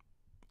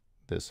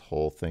 this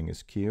whole thing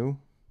is Q,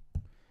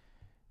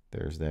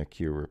 there's that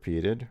Q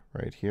repeated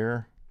right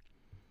here,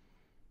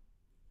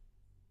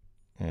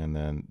 and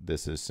then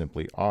this is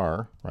simply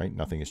R, right?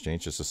 Nothing has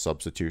changed, just a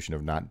substitution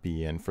of not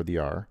B in for the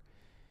R,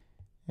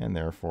 and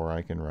therefore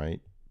I can write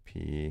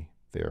P,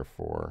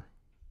 therefore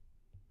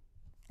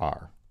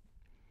R.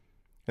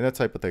 And that's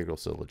hypothetical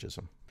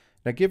syllogism.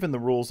 Now, given the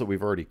rules that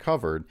we've already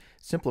covered,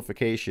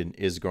 simplification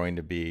is going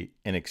to be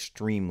an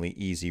extremely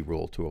easy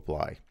rule to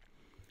apply.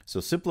 So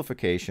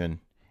simplification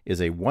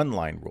is a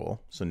one-line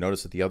rule. So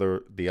notice that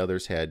the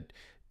others had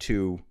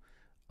two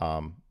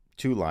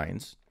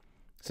lines.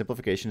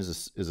 Simplification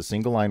is a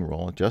single line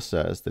rule. It just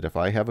says that if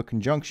I have a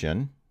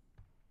conjunction,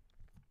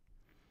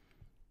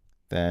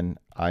 then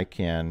I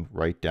can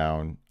write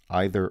down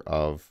either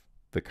of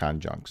the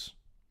conjuncts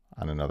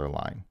on another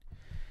line.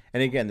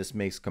 And again, this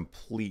makes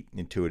complete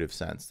intuitive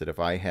sense that if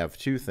I have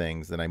two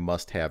things, then I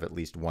must have at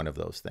least one of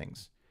those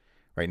things,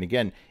 right? And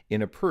again,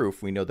 in a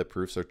proof, we know that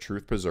proofs are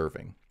truth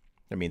preserving.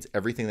 That means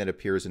everything that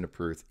appears in a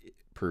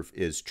proof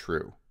is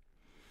true.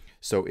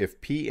 So if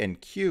P and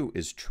Q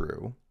is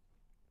true,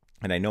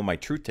 and I know my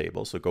truth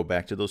table, so go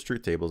back to those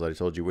truth tables I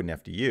told you wouldn't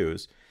have to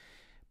use,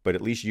 but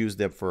at least use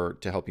them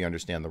to help you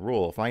understand the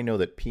rule. If I know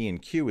that P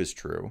and Q is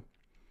true,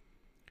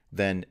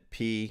 then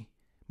P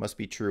must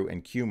be true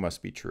and Q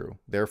must be true.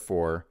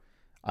 Therefore,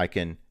 I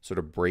can sort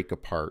of break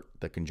apart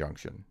the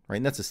conjunction, right?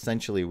 And that's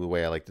essentially the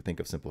way I like to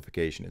think of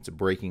simplification. It's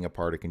breaking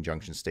apart a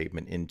conjunction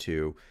statement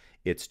into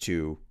its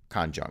two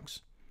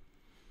conjuncts.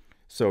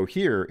 So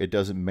here, it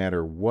doesn't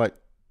matter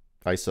what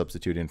I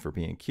substitute in for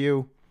P and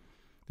Q.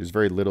 There's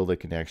very little that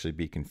can actually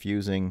be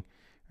confusing,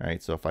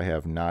 right? So if I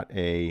have not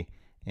A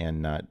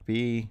and not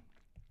B,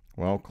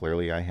 well,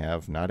 clearly I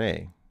have not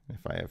A.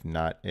 If I have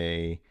not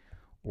A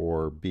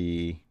or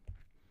B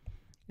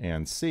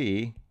and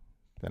C,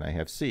 then I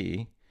have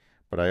C.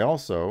 But I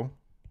also,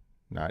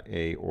 not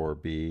A or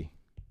B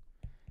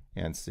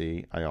and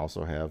C, I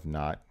also have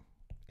not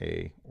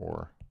A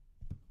or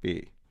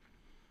B,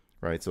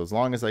 right? So as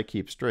long as I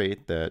keep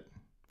straight that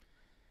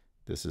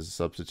this is a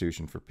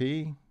substitution for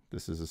P,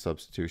 this is a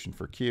substitution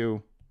for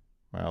Q,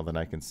 well, then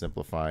I can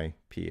simplify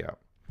P out.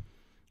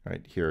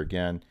 Right here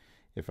again,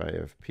 if I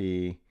have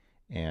P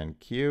and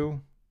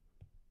Q,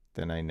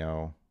 then I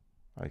know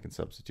I can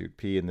substitute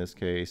P in this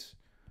case,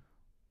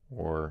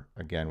 or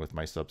again with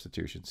my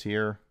substitutions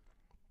here,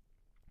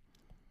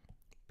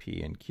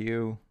 P and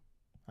Q,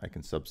 I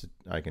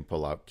can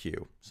pull out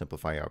Q,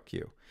 simplify out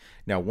Q.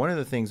 Now, one of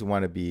the things I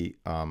want to be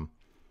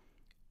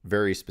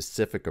very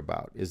specific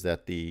about is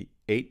that the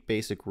 8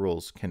 basic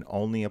rules can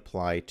only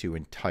apply to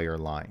entire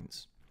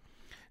lines.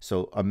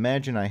 So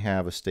imagine I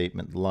have a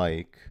statement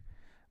like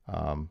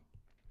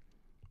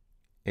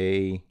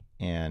A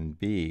and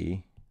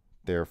B,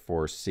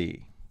 therefore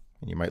C.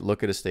 And you might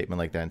look at a statement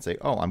like that and say,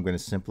 oh, I'm going to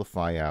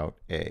simplify out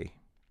A,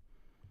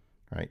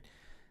 right?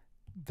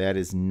 That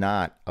is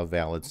not a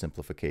valid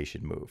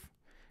simplification move,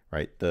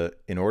 right?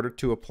 In order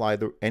to apply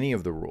any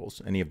of the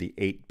rules, any of the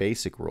 8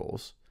 basic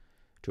rules,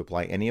 to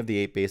apply any of the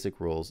 8 basic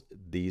rules,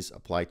 these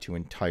apply to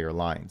entire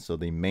lines. So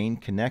the main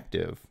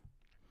connective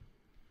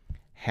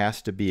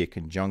has to be a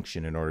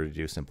conjunction in order to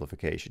do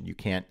simplification. You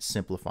can't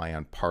simplify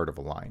on part of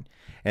a line.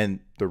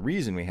 And the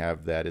reason we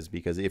have that is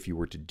because if you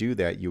were to do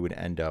that, you would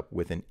end up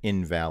with an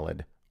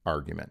invalid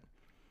argument,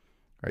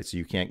 right? So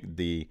you can't,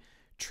 the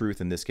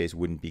truth in this case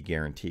wouldn't be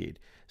guaranteed.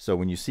 So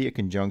when you see a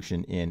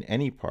conjunction in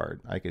any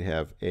part, I could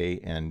have A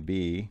and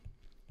B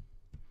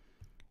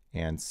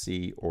and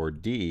C or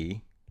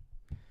D.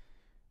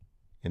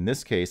 In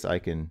this case, I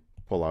can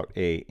pull out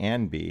A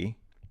and B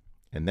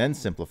and then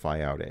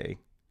simplify out A.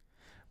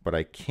 But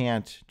I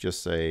can't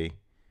just say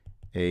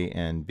A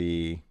and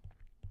B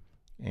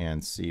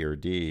and C or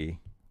D.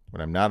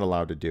 What I'm not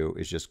allowed to do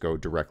is just go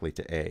directly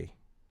to A,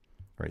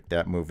 right?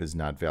 That move is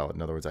not valid.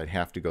 In other words, I'd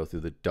have to go through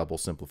the double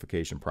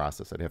simplification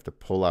process. I'd have to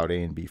pull out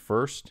A and B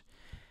first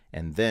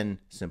and then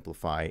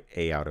simplify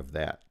A out of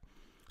that.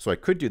 So I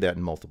could do that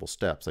in multiple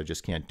steps. I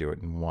just can't do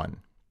it in one.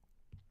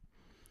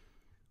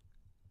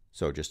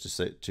 So just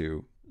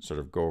to sort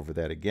of go over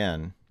that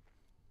again,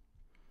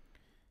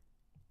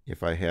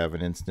 if I have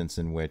an instance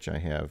in which I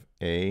have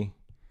A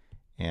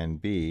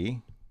and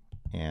B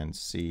and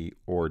C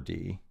or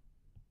D,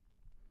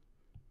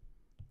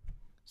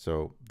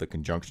 so the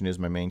conjunction is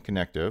my main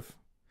connective,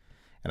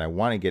 and I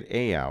want to get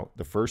A out,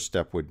 the first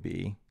step would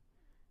be,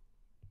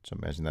 so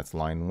imagine that's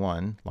line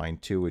 1, line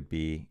 2 would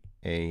be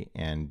A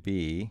and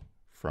B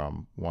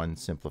from one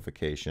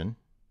simplification,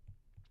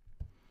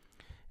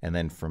 and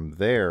then from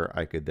there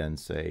I could then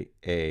say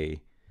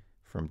A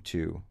from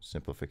 2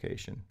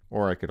 simplification,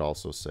 or I could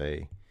also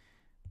say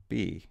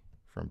B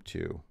from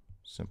 2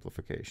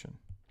 simplification.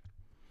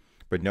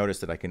 But notice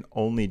that I can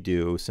only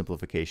do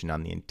simplification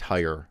on the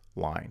entire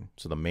line.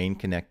 So the main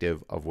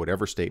connective of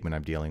whatever statement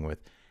I'm dealing with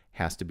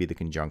has to be the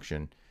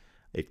conjunction.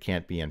 It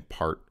can't be in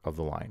part of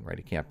the line, right?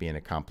 It can't be in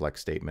a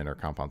complex statement or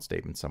compound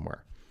statement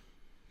somewhere.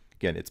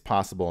 Again, it's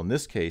possible in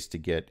this case to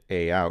get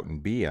A out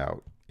and B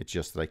out. It's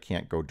just that I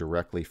can't go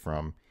directly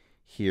from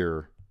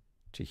here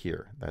to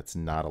here. That's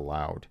not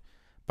allowed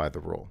by the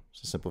rule.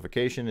 So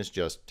simplification is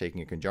just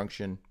taking a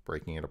conjunction,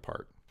 breaking it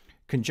apart.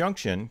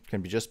 Conjunction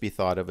can just be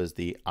thought of as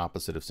the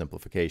opposite of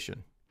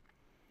simplification.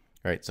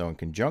 Right? So in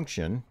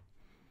conjunction,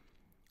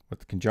 what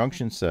the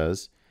conjunction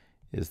says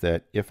is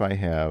that if I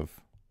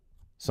have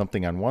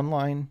something on one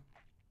line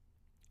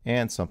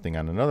and something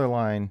on another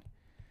line,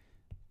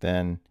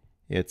 then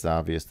it's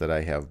obvious that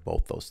I have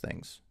both those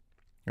things.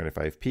 Right? If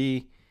I have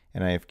P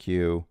and I have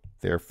Q,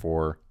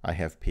 therefore I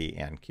have P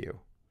and Q.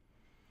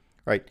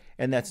 Right?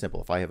 And that's simple.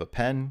 If I have a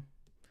pen,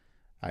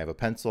 I have a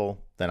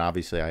pencil, then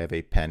obviously I have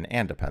a pen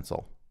and a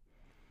pencil.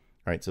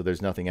 Right? So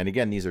there's nothing, and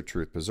again, these are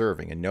truth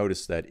preserving. And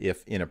notice that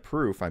if in a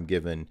proof I'm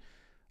given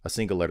a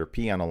single letter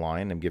P on a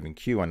line, I'm given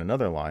Q on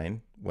another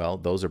line, well,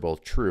 those are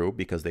both true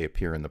because they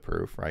appear in the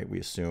proof, right? We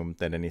assume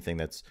that anything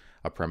that's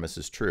a premise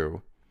is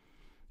true.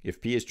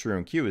 If P is true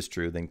and Q is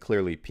true, then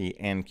clearly P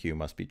and Q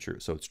must be true.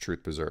 So it's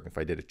truth preserving. If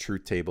I did a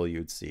truth table,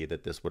 you'd see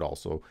that this would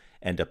also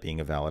end up being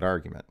a valid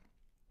argument.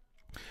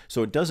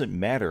 So it doesn't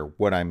matter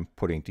what I'm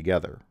putting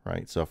together,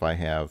 right? So if I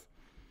have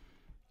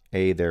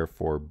A,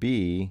 therefore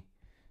B,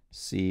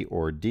 C,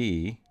 or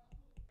D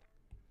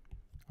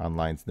on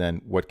lines,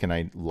 then what can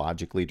I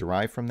logically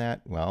derive from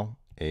that? Well,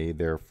 A,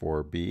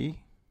 therefore B,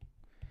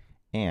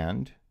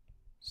 and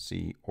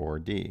C or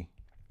D,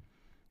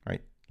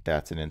 right?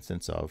 That's an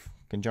instance of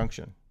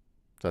conjunction.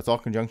 So that's all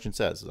conjunction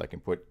says, is I can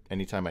put,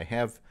 anytime I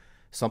have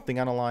something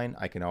on a line,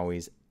 I can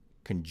always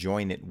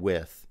conjoin it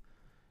with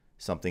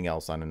something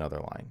else on another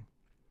line.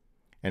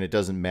 And it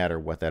doesn't matter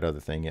what that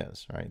other thing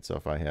is, right? So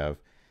if I have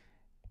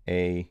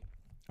A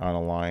on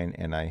a line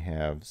and I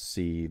have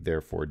C,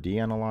 therefore D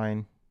on a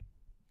line,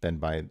 then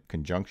by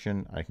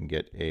conjunction, I can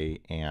get A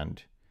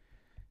and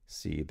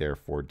C,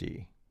 therefore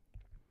D,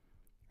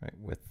 right,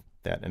 with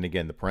that. And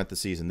again, the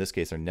parentheses in this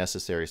case are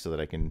necessary so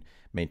that I can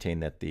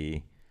maintain that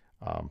the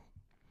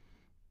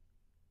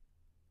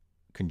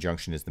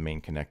conjunction is the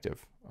main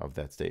connective of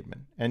that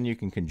statement. And you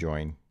can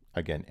conjoin,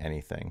 again,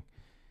 anything.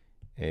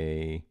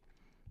 A,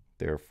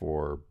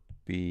 therefore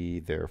B,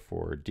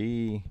 therefore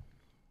D,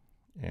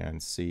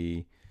 and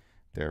C,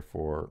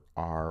 therefore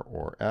R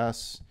or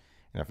S.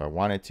 And if I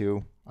wanted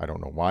to, I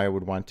don't know why I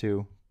would want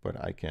to,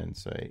 but I can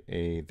say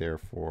A,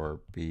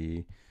 therefore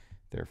B,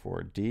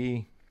 therefore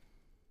D,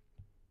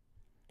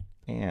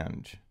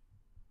 and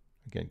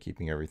again,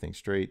 keeping everything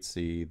straight,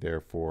 C,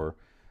 therefore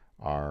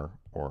R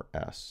or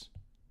S.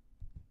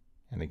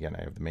 And again,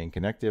 I have the main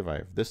connective, I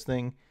have this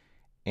thing,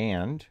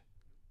 and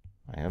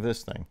I have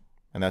this thing.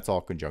 And that's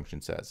all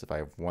conjunction says. If I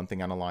have one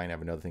thing on a line, I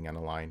have another thing on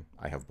a line,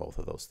 I have both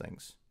of those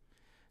things.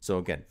 So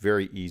again,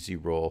 very easy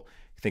rule.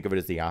 Think of it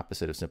as the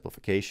opposite of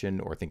simplification,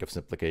 or think of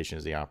simplification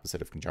as the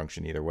opposite of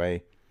conjunction, either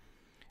way.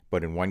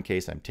 But in one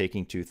case, I'm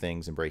taking two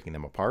things and breaking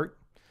them apart.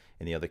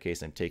 In the other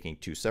case, I'm taking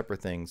two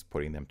separate things,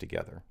 putting them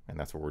together. And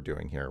that's what we're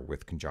doing here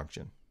with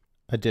conjunction.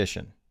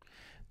 Addition.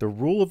 The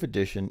rule of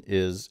addition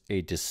is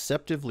a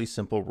deceptively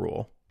simple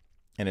rule,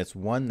 and it's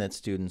one that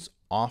students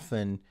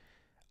often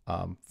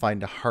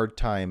find a hard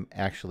time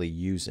actually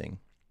using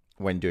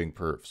when doing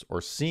proofs,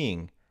 or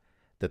seeing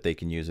that they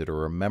can use it, or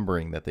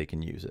remembering that they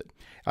can use it.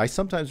 I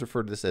sometimes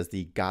refer to this as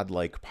the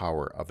godlike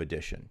power of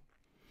addition.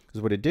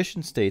 Because what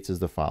addition states is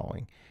the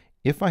following.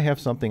 If I have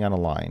something on a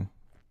line,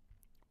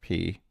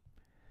 P,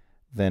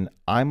 then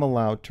I'm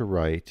allowed to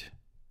write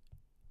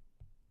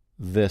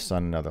this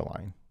on another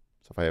line.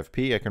 So if I have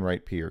P, I can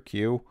write P or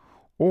Q.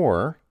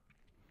 Or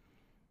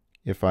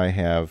if I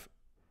have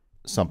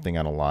something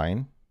on a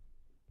line,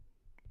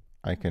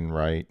 I can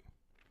write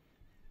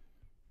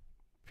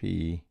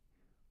P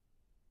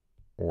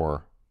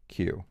or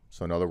Q.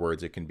 So in other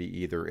words, it can be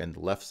either in the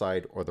left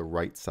side or the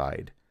right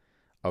side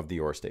of the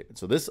or statement.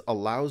 So this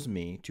allows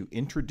me to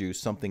introduce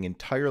something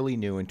entirely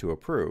new into a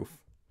proof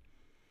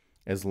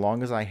as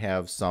long as I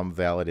have some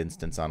valid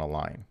instance on a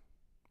line,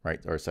 right?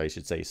 Or so I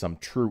should say some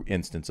true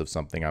instance of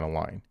something on a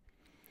line.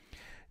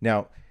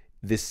 Now,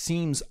 this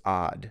seems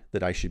odd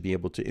that I should be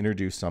able to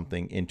introduce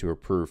something into a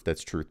proof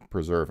that's truth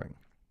preserving.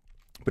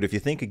 But if you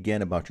think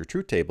again about your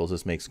truth tables,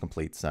 this makes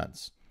complete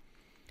sense.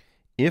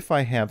 If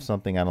I have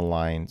something on a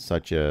line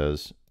such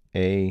as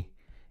A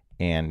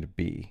and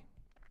B,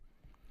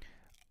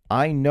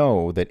 I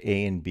know that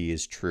A and B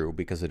is true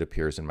because it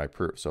appears in my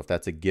proof. So if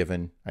that's a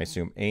given, I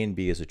assume A and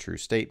B is a true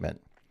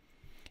statement.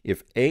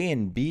 If A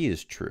and B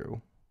is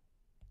true,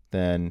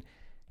 then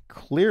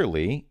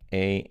clearly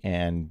A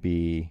and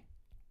B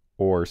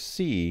or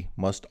C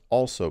must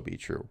also be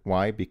true.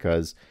 Why?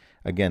 Because,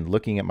 again,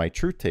 looking at my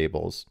truth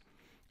tables,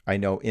 I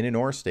know in an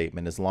or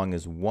statement, as long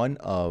as one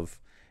of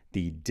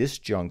the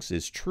disjuncts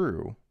is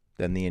true,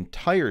 then the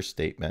entire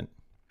statement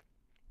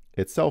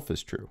itself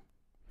is true.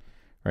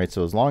 Right?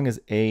 So as long as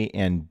A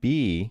and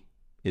B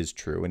is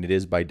true, and it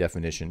is by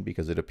definition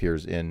because it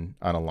appears on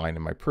a line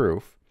in my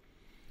proof,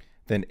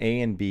 then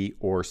A and B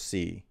or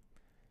C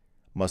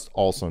must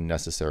also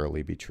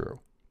necessarily be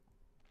true.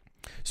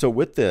 So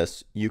with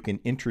this, you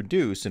can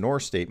introduce an or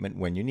statement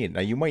when you need it.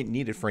 Now, you might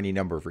need it for any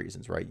number of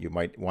reasons, right? You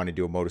might want to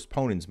do a modus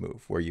ponens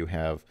move where you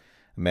have,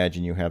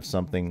 imagine you have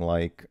something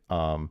like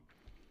A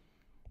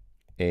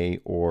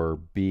or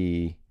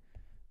B,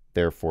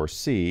 therefore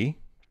C,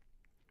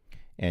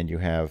 and you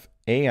have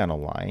A on a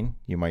line.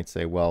 You might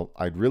say, well,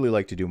 I'd really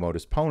like to do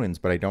modus ponens,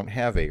 but I don't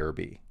have A or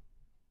B.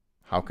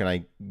 How can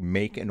I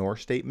make an or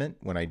statement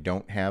when I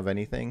don't have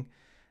anything?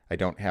 I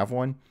don't have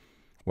one.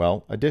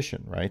 Well,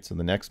 addition, right? So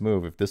the next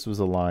move, if this was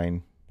a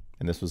line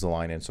and this was a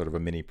line and sort of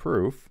a mini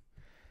proof,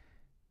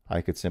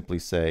 I could simply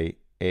say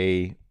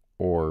A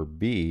or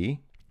B,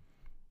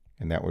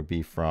 and that would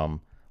be from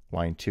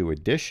line 2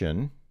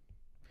 addition.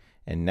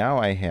 And now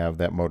I have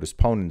that modus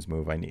ponens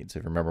move I need. So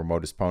if you remember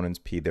modus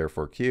ponens, P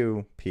therefore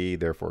Q, P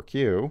therefore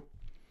Q.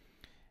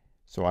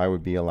 So I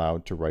would be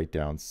allowed to write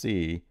down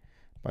C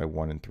by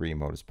 1 and 3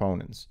 modus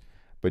ponens.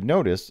 But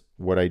notice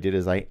what I did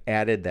is I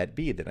added that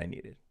B that I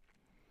needed.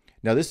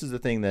 Now this is the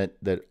thing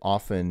that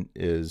often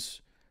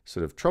is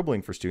sort of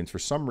troubling for students. For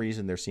some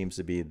reason there seems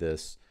to be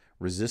this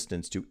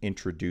resistance to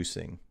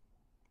introducing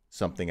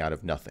something out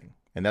of nothing.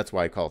 And that's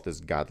why I call it this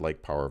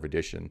godlike power of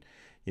addition.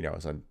 You know,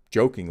 as I'm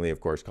jokingly, of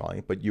course, calling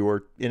it, but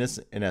you're in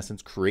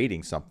essence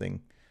creating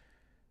something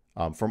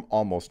from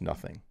almost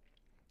nothing.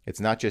 It's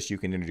not just you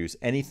can introduce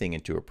anything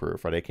into a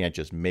proof, right? I can't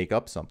just make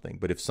up something.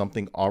 But if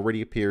something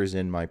already appears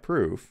in my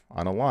proof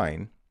on a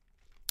line,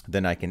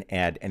 then I can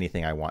add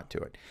anything I want to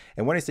it.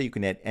 And when I say you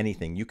can add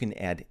anything, you can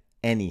add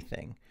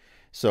anything.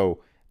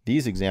 So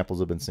these examples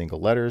have been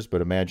single letters,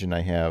 but imagine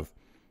I have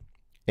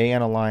A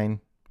on a line.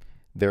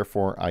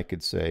 Therefore, I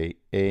could say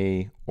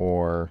A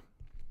or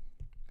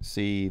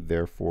C,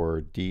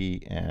 therefore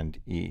D and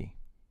E.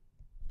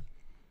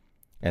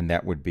 And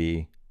that would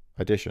be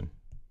addition,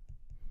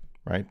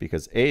 right?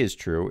 Because A is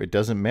true. It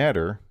doesn't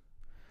matter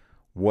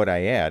what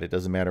I add. It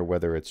doesn't matter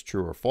whether it's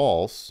true or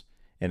false,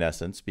 in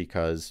essence,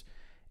 because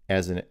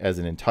as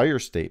an entire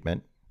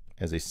statement,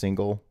 as a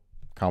single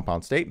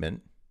compound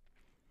statement,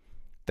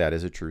 that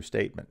is a true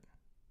statement.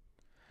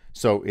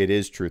 So it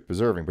is truth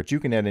preserving, but you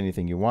can add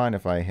anything you want.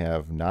 If I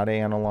have not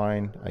A on a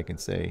line, I can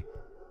say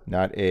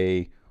not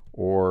A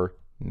or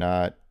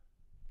not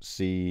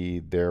C,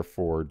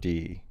 therefore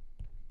D.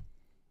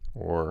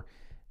 Or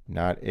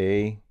not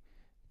A,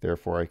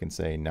 therefore I can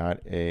say not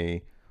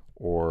A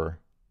or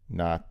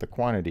not the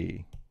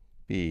quantity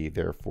B,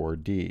 therefore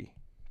D.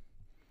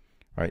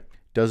 All right,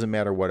 doesn't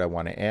matter what I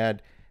want to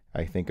add.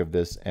 I think of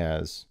this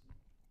as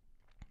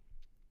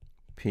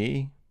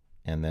P,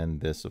 and then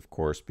this of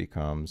course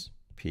becomes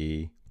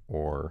P,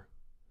 or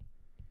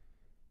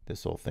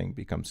this whole thing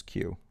becomes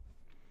Q.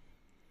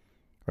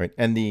 Right,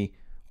 and the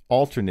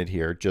alternate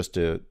here, just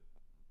to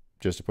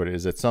put it,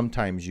 is that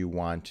sometimes you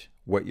want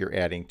what you're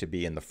adding to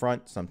be in the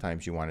front,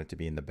 sometimes you want it to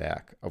be in the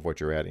back of what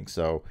you're adding.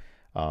 So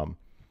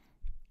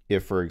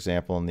if, for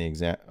example, in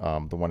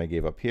the one I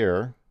gave up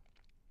here,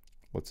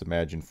 let's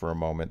imagine for a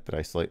moment that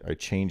I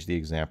change the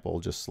example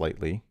just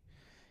slightly,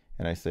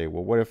 and I say,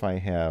 well, what if I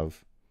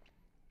have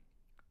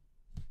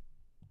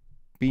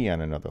B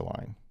on another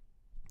line,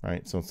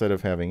 right? So instead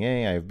of having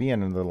A, I have B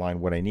on another line.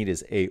 What I need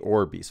is A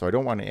or B. So I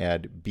don't want to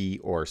add B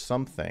or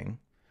something.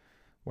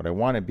 What I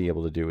want to be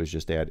able to do is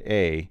just add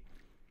A.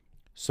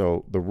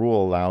 So the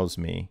rule allows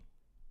me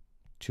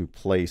to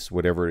place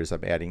whatever it is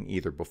I'm adding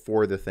either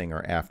before the thing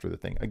or after the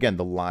thing. Again,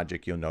 the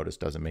logic, you'll notice,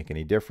 doesn't make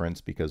any difference,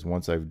 because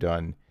once I have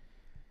the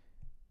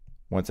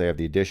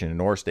addition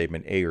and or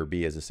statement, A or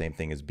B is the same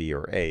thing as B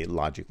or A,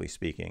 logically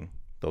speaking.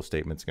 Those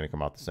statements are going to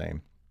come out the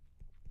same.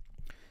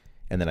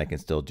 And then I can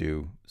still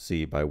do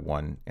C by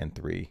 1 and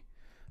 3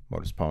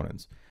 modus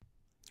ponens.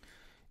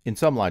 In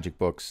some logic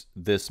books,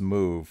 this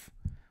move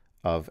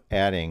of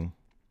adding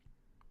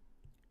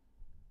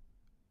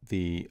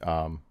the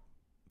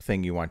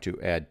thing you want to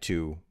add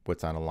to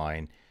what's on a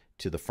line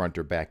to the front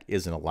or back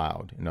isn't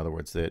allowed. In other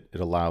words, that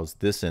it allows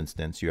this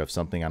instance, you have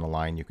something on a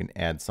line, you can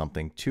add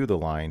something to the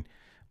line,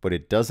 but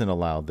it doesn't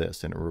allow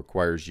this, and it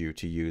requires you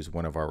to use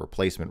one of our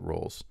replacement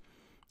rules,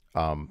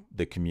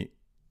 the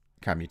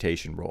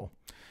commutation rule.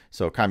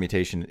 So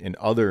commutation in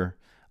other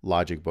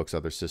logic books,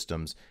 other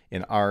systems,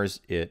 in ours,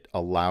 it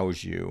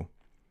allows you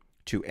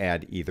to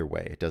add either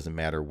way. It doesn't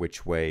matter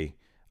which way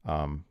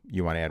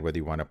you want to add, whether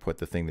you want to put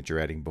the thing that you're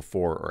adding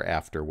before or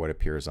after what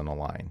appears on the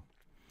line.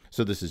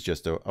 So this is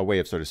just a way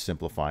of sort of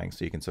simplifying,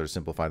 so you can sort of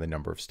simplify the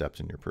number of steps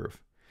in your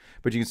proof.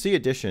 But you can see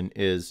addition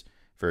is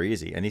very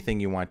easy.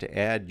 Anything you want to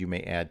add, you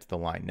may add to the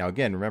line. Now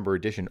again, remember,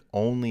 addition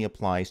only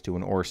applies to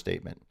an or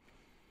statement.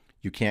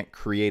 You can't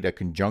create a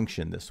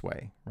conjunction this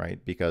way, right?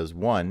 Because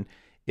one,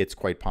 it's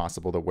quite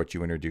possible that what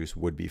you introduce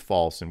would be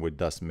false and would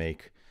thus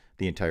make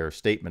the entire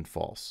statement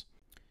false.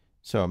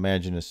 So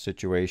imagine a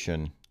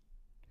situation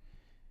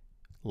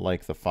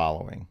like the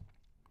following.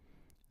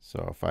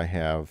 So if I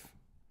have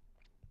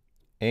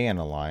A on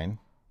a line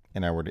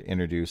and I were to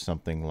introduce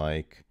something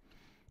like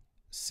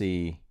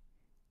C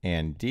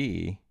and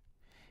D,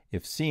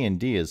 if C and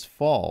D is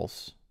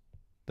false,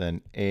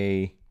 then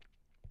A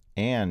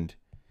and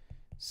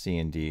C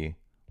and D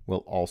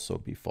will also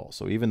be false.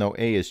 So even though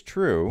A is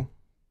true,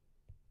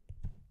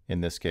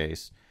 in this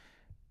case,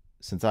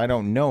 since I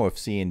don't know if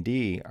C and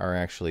D are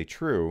actually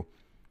true,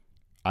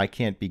 I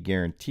can't be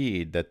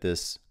guaranteed that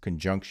this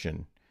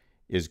conjunction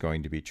is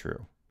going to be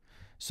true.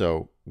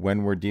 So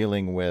when we're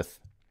dealing with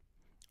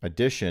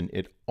addition,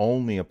 it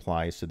only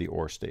applies to the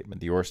or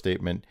statement. The or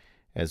statement,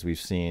 as we've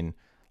seen,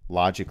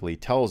 logically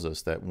tells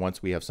us that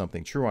once we have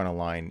something true on a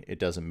line, it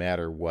doesn't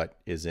matter what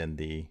is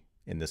in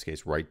this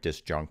case, right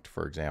disjunct,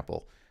 for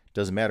example. It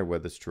doesn't matter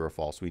whether it's true or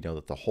false. We know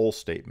that the whole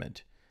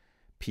statement,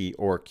 P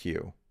or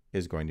Q,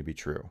 is going to be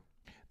true.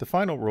 The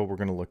final rule we're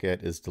going to look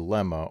at is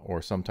dilemma,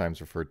 or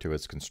sometimes referred to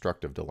as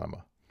constructive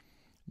dilemma.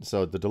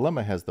 So the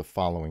dilemma has the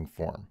following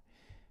form.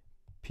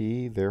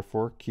 P,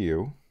 therefore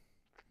Q,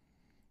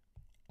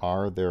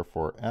 R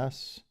therefore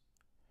S,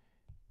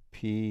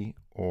 P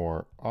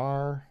or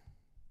R,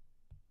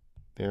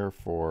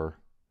 therefore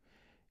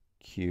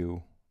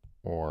Q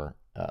or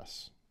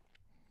S.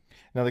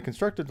 Now the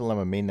constructive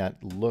dilemma may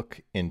not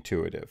look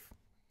intuitive.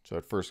 So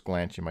at first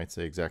glance you might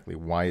say exactly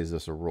why is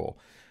this a rule?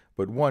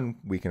 But one,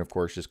 we can of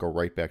course just go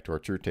right back to our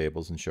truth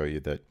tables and show you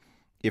that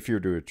if you were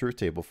to do a truth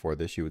table for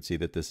this, you would see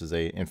that this is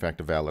in fact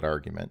a valid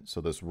argument.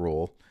 So this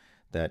rule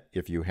that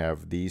if you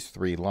have these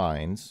three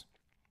lines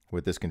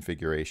with this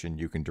configuration,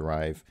 you can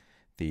derive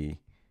the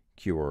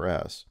Q or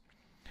S.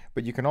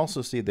 But you can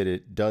also see that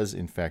it does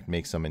in fact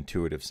make some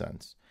intuitive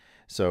sense.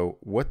 So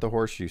what the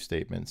horseshoe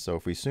statement, so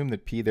if we assume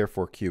that P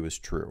therefore Q is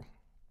true,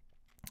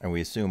 and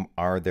we assume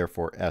R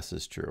therefore S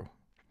is true.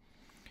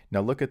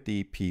 Now look at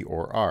the P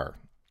or R.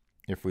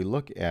 If we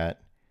look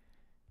at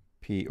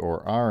P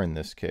or R in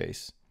this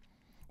case,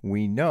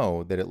 we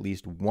know that at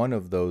least one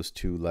of those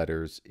two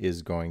letters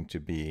is going to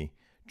be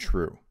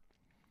true.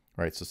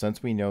 Right? So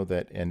since we know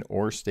that an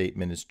OR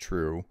statement is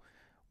true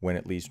when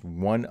at least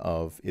one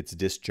of its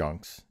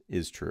disjuncts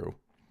is true,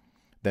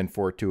 then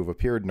for it to have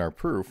appeared in our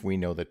proof, we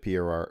know that P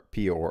or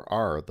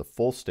R, the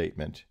full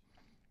statement,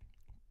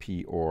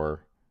 P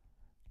or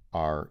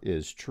R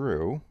is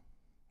true.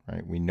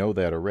 Right? We know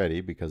that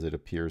already because it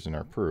appears in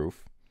our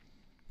proof,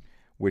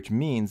 which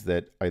means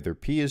that either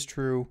P is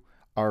true,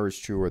 R is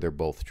true, or they're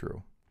both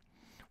true.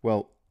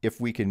 Well,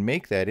 if we can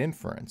make that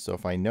inference, so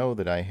if I know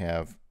that I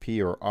have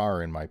P or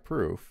R in my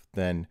proof,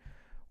 then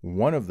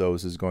one of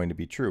those is going to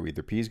be true.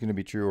 Either P is going to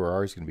be true or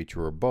R is going to be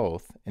true or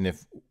both. And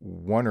if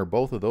one or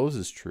both of those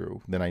is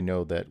true, then I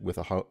know that with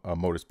a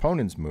modus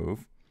ponens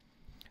move,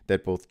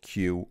 that both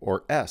Q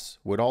or S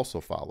would also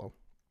follow.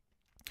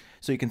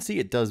 So you can see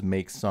it does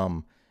make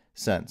some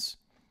sense,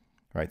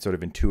 right? Sort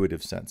of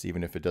intuitive sense,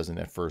 even if it doesn't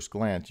at first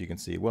glance. You can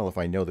see, well, if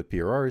I know that P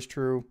or R is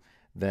true,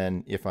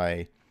 then if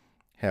I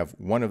have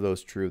one of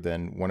those true,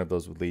 then one of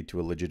those would lead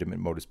to a legitimate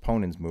modus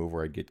ponens move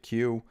where I'd get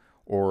Q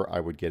or I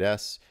would get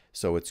S,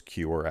 so it's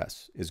Q or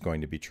S is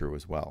going to be true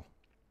as well.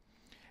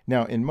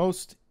 Now, in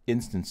most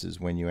instances,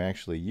 when you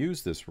actually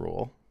use this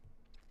rule,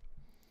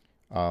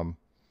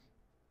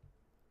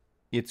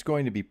 it's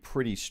going to be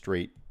pretty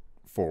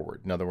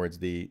straightforward. In other words,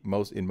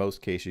 in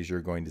most cases,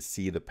 you're going to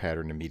see the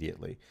pattern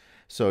immediately.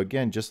 So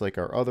again, just like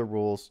our other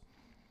rules,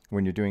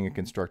 when you're doing a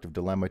constructive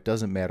dilemma, it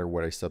doesn't matter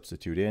what I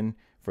substitute in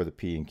for the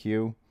P and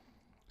Q.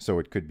 So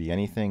it could be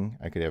anything.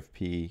 I could have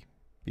P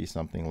be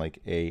something like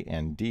A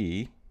and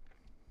D,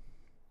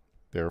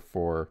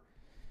 therefore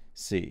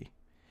C.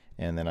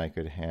 And then I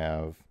could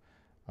have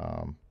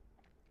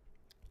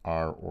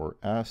R or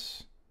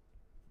S,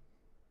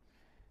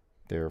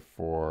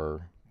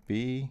 therefore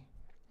B.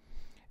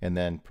 And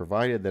then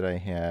provided that I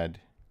had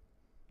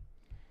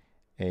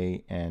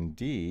A and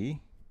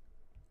D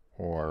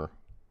or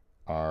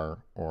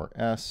R or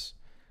S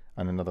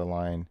on another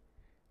line,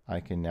 I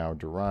can now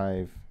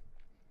derive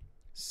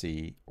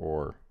C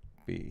or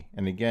B.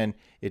 And again,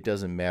 it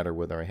doesn't matter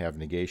whether I have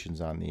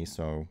negations on these.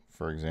 So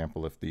for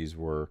example, if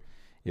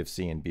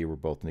C and B were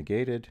both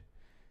negated,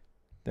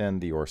 then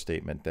the OR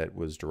statement that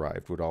was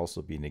derived would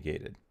also be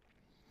negated.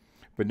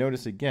 But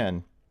notice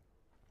again,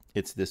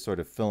 it's this sort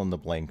of fill in the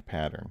blank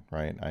pattern,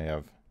 right? I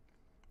have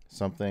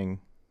something,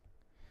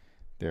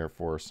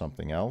 therefore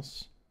something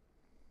else,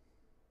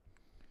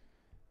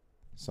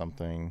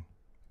 something,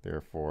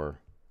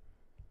 therefore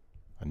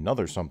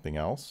another something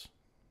else,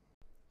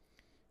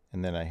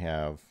 and then I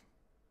have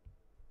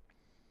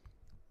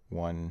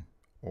 1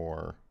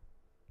 or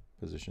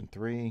position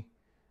 3.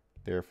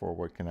 Therefore,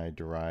 what can I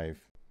derive?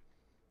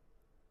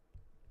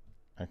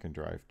 I can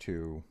derive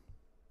 2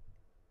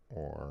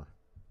 or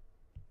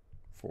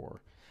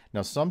 4.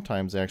 Now,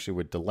 sometimes actually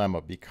with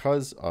dilemma,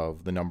 because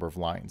of the number of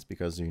lines,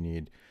 because you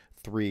need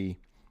 3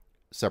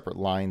 separate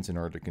lines in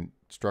order to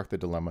construct the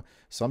dilemma,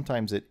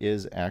 sometimes it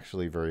is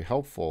actually very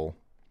helpful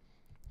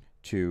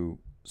to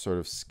sort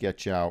of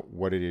sketch out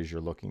what it is you're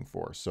looking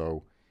for.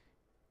 So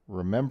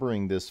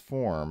remembering this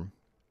form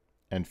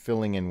and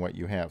filling in what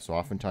you have. So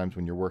oftentimes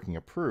when you're working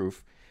a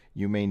proof,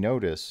 you may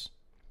notice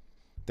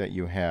that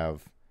you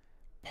have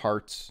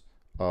parts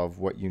of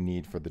what you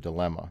need for the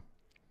dilemma.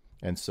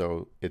 And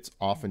so it's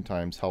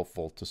oftentimes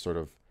helpful to sort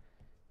of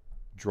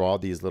draw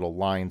these little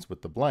lines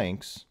with the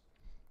blanks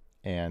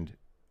and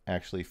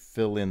actually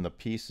fill in the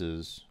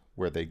pieces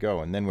where they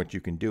go. And then what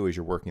you can do as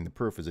you're working the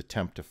proof is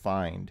attempt to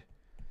find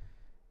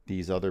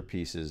these other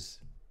pieces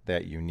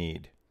that you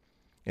need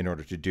in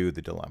order to do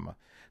the dilemma.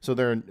 So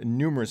there are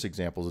numerous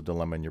examples of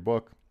dilemma in your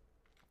book.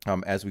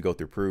 As we go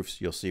through proofs,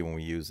 you'll see when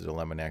we use the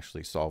dilemma and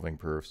actually solving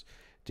proofs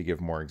to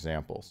give more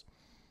examples.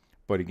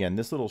 But again,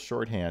 this little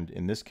shorthand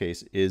in this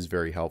case is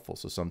very helpful.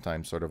 So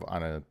sometimes sort of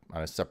on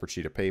a separate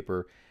sheet of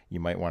paper,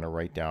 you might want to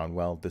write down,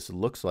 well, this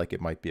looks like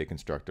it might be a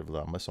constructive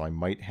dilemma. So I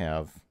might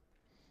have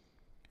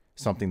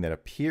something that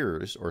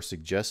appears or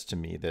suggests to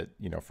me that,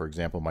 you know, for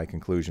example, my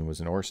conclusion was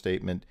an OR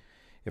statement.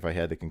 If I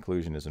had the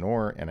conclusion as an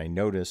OR and I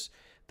notice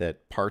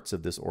that parts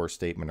of this OR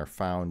statement are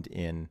found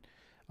in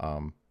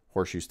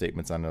horseshoe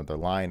statements on another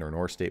line or an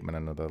OR statement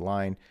on another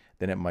line,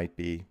 then it might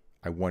be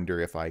I wonder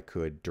if I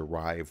could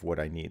derive what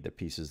I need, the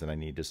pieces that I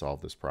need to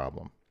solve this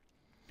problem.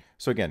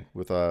 So again,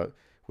 with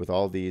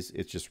all these,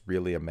 it's just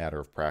really a matter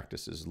of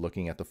practices,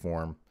 looking at the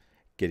form,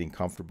 getting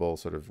comfortable,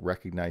 sort of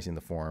recognizing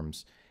the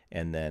forms,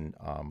 and then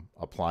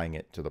applying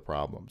it to the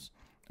problems.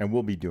 And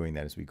we'll be doing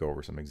that as we go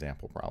over some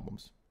example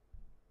problems.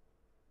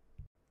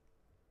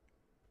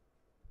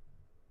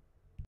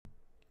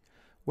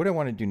 What I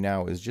want to do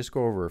now is just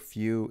go over a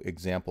few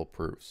example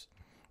proofs.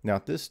 Now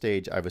at this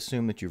stage, I've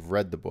assumed that you've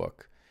read the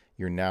book.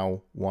 You're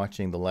now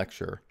watching the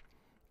lecture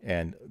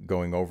and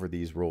going over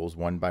these rules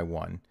one by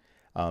one.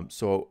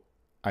 So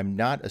I'm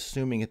not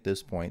assuming at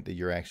this point that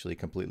you're actually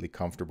completely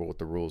comfortable with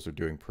the rules or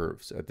doing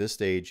proofs. At this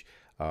stage,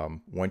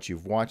 once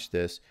you've watched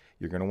this,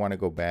 you're going to want to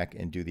go back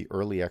and do the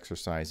early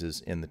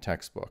exercises in the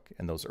textbook.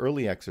 And those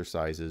early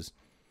exercises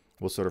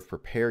will sort of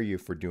prepare you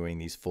for doing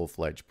these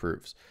full-fledged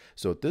proofs.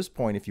 So at this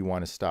point, if you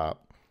want to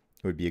stop,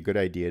 it would be a good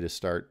idea to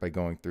start by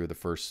going through the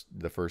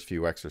first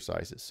few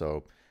exercises.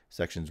 So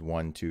sections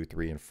 1, 2,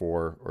 3, and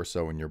 4 or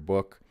so in your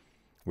book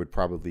would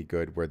probably be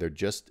good, where they're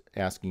just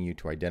asking you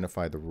to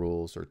identify the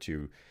rules or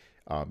to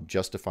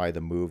justify the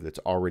move that's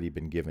already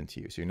been given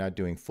to you. So you're not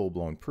doing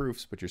full-blown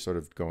proofs, but you're sort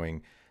of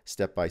going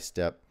step by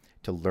step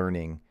to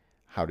learning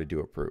how to do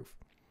a proof.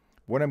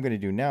 What I'm going to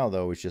do now,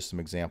 though, is just some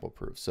example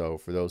proofs. So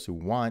for those who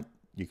want,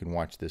 you can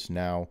watch this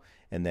now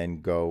and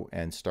then go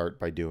and start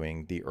by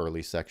doing the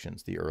early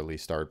sections, the early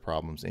start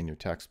problems in your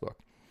textbook.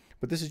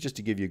 But this is just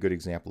to give you a good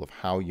example of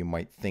how you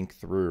might think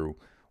through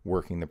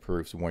working the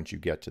proofs once you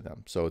get to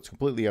them. So it's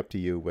completely up to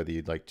you whether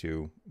you'd like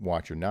to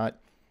watch or not.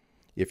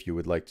 If you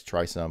would like to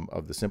try some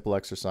of the simple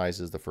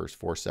exercises, the first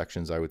 4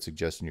 sections I would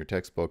suggest in your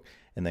textbook,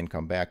 and then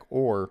come back,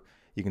 or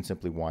you can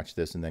simply watch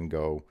this and then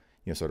go,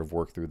 sort of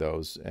work through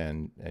those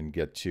and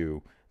get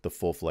to the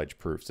full-fledged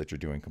proofs that you're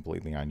doing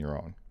completely on your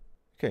own.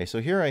 Okay,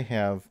 so here I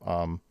have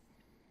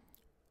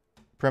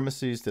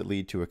premises that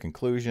lead to a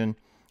conclusion.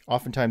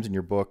 Oftentimes in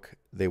your book,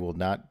 they will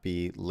not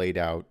be laid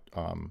out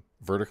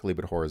vertically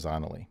but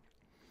horizontally.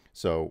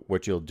 So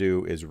what you'll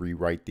do is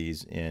rewrite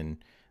these in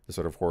the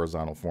sort of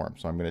horizontal form.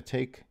 So I'm going to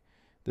take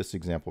this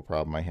example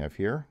problem I have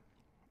here,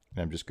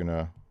 and I'm just going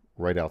to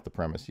write out the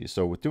premises.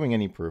 So with doing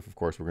any proof, of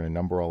course, we're going to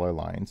number all our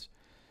lines.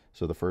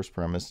 So the first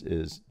premise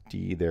is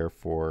D,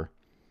 therefore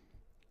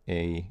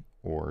A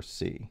or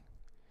C.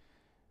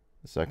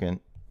 The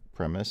second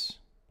premise,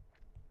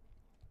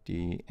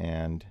 D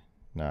and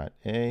not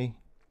A.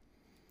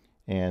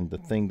 And the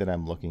thing that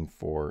I'm looking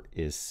for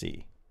is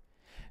C.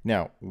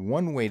 Now,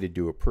 one way to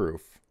do a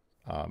proof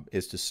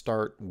is to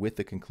start with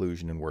the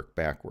conclusion and work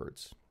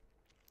backwards.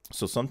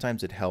 So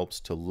sometimes it helps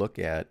to look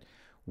at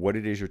what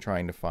it is you're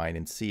trying to find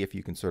and see if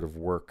you can sort of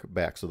work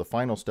back. So the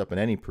final step in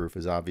any proof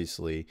is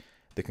obviously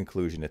the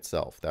conclusion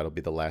itself. That'll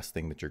be the last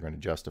thing that you're going to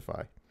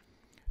justify.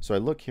 So I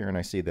look here and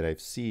I see that I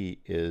have C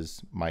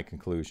is my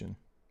conclusion.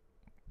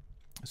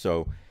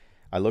 So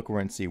I look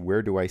around and see,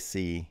 where do I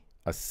see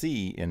a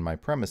C in my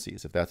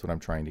premises, if that's what I'm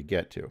trying to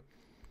get to?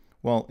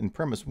 Well, in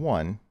premise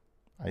 1,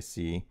 I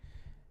see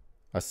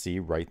a C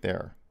right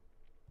there.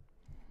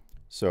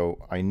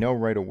 So I know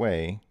right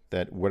away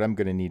that what I'm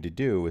going to need to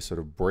do is sort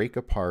of break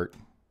apart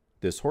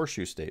this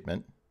horseshoe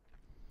statement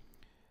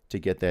to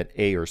get that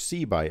A or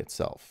C by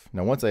itself.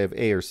 Now, once I have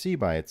A or C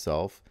by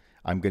itself,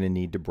 I'm going to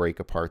need to break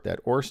apart that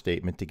OR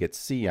statement to get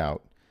C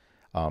out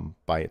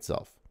by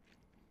itself.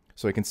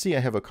 So I can see I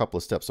have a couple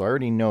of steps. So I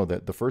already know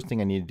that the first thing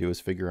I need to do is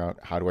figure out,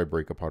 how do I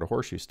break apart a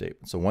horseshoe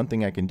statement? So one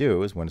thing I can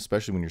do is,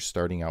 especially when you're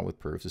starting out with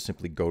proofs, is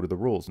simply go to the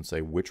rules and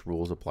say which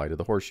rules apply to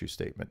the horseshoe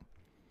statement.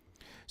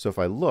 So if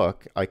I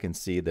look, I can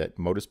see that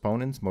modus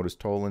ponens, modus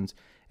tollens,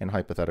 and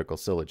hypothetical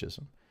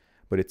syllogism.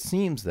 But it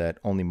seems that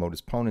only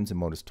modus ponens and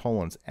modus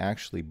tollens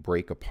actually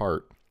break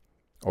apart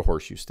a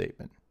horseshoe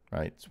statement,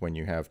 right? It's when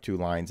you have 2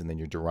 lines and then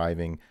you're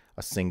deriving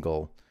a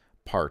single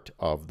part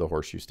of the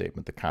horseshoe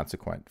statement, the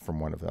consequent from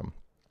one of them,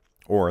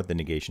 or the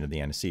negation of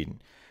the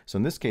antecedent. So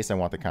in this case, I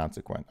want the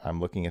consequent. I'm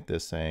looking at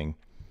this saying,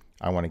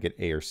 I want to get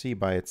A or C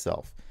by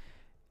itself.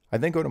 I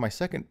then go to my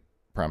second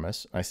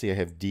premise. I see I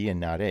have D and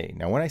not A.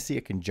 Now, when I see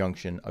a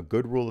conjunction, a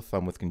good rule of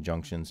thumb with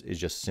conjunctions is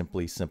just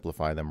simply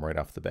simplify them right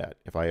off the bat.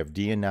 If I have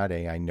D and not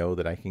A, I know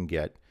that I can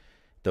get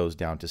those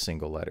down to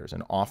single letters.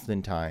 And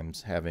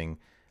oftentimes, having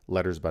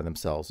letters by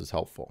themselves is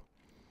helpful.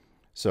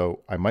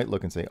 So I might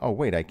look and say, oh,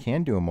 wait, I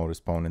can do a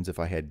modus ponens if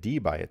I had D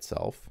by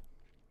itself.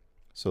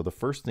 So the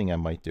first thing I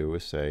might do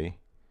is say,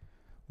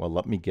 well,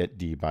 let me get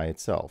D by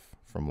itself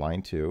from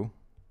line 2,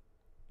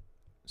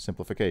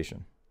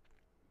 simplification.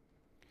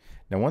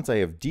 Now, once I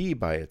have D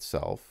by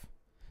itself,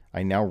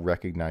 I now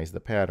recognize the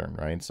pattern,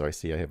 right? So I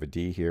see I have a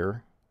D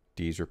here.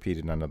 D is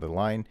repeated on another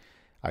line.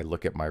 I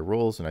look at my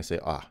rules and I say,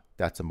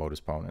 that's a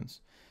modus ponens.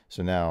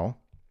 So now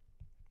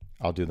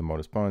I'll do the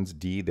modus ponens.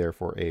 D,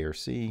 therefore A or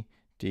C.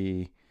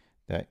 D,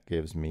 that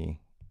gives me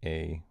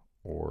A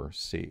or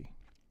C.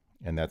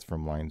 And that's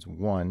from lines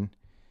 1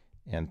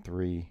 and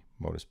 3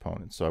 modus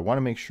ponens. So I want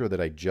to make sure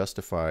that I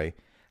justify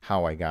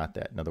how I got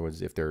that. In other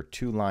words, if there are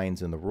 2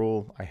 lines in the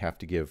rule, I have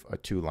to give a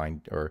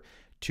 2-line or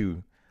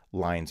 2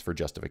 lines for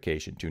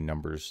justification, 2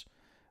 numbers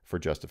for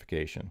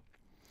justification.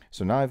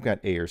 So now I've got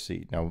A or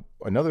C. Now,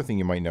 another thing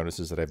you might notice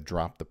is that I've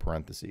dropped the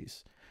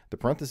parentheses. The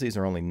parentheses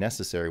are only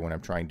necessary when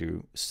I'm trying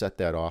to set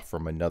that off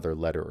from another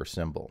letter or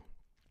symbol.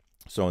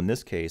 So in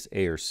this case,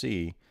 A or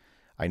C,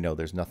 I know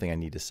there's nothing I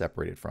need to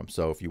separate it from.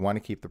 So if you want to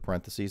keep the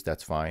parentheses,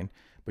 that's fine,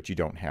 but you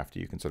don't have to.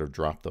 You can sort of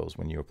drop those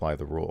when you apply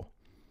the rule.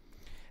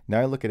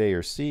 Now I look at A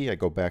or C, I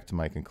go back to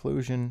my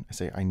conclusion, I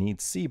say I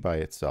need C by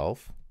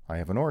itself, I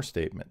have an OR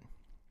statement.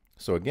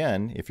 So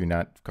again, if you're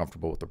not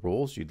comfortable with the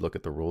rules, you'd look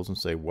at the rules and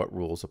say what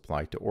rules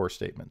apply to OR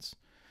statements.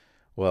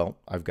 Well,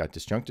 I've got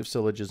disjunctive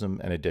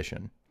syllogism and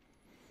addition.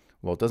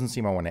 Well, it doesn't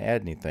seem I want to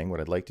add anything.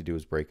 What I'd like to do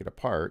is break it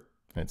apart,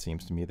 and it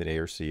seems to me that A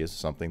or C is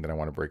something that I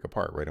want to break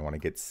apart, right? I want to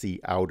get C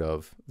out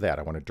of that.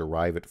 I want to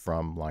derive it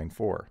from line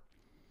 4.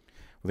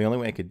 Well, the only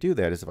way I could do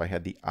that is if I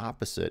had the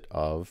opposite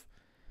of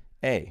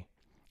A.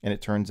 And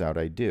it turns out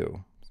I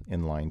do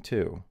in line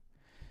 2.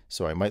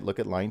 So I might look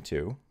at line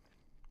 2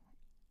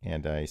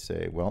 and I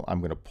say, well,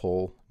 I'm going to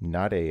pull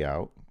not A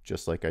out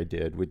just like I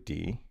did with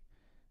D.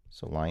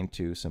 So line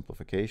 2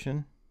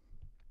 simplification.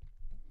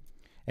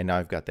 And now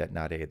I've got that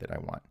not A that I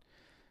want.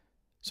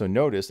 So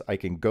notice I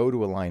can go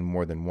to a line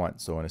more than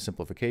once. So in a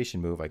simplification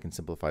move, I can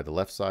simplify the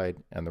left side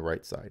and the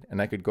right side. And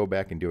I could go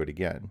back and do it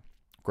again.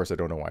 Of course, I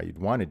don't know why you'd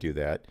want to do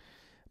that,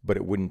 but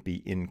it wouldn't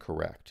be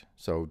incorrect.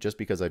 So just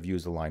because I've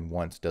used a line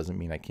once doesn't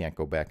mean I can't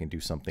go back and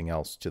do something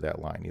else to that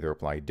line. Either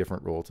apply a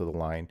different rule to the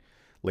line.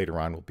 Later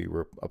on, we'll be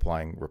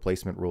applying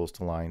replacement rules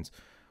to lines,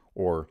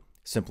 or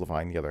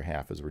simplifying the other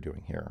half as we're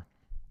doing here.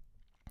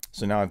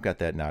 So now I've got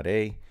that not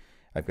A.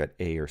 I've got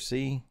A or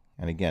C.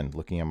 And again,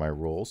 looking at my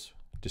rules,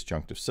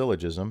 disjunctive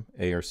syllogism,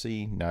 A or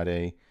C, not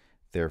A,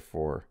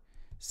 therefore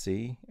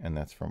C. And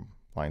that's from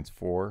lines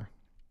 4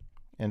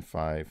 and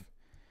 5,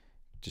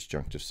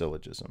 disjunctive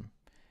syllogism.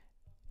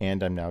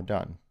 And I'm now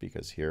done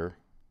because here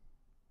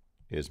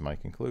is my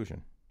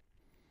conclusion.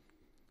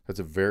 That's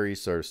a very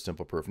sort of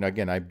simple proof. Now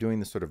again, I'm doing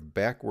this sort of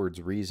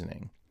backwards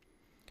reasoning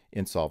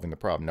in solving the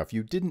problem. Now if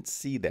you didn't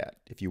see that,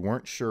 if you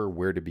weren't sure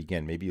where to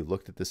begin, maybe you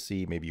looked at the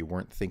C, maybe you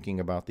weren't thinking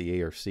about the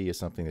A or C as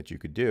something that you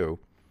could do,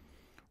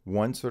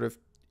 one sort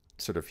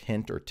of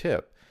hint or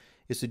tip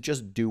is to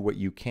just do what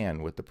you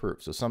can with the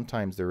proof. So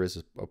sometimes there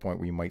is a point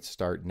where you might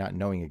start not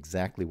knowing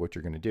exactly what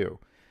you're going to do.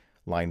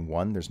 Line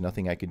 1, there's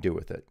nothing I can do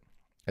with it.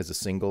 As a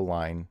single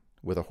line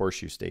with a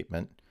horseshoe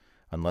statement,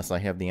 unless I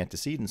have the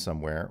antecedent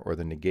somewhere or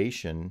the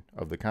negation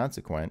of the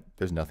consequent,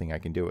 there's nothing I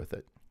can do with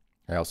it.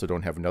 I also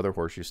don't have another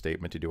horseshoe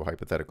statement to do a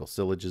hypothetical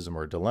syllogism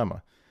or a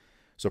dilemma.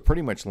 So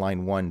pretty much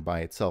line 1 by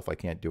itself, I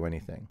can't do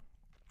anything.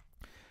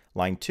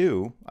 Line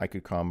 2, I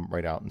could come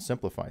right out and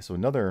simplify. So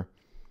another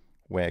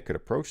way I could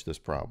approach this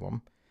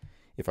problem,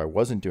 if I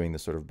wasn't doing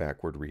this sort of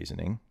backward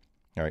reasoning,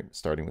 all right,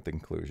 starting with the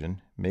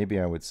conclusion, maybe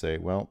I would say,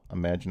 well,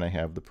 imagine I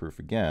have the proof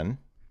again.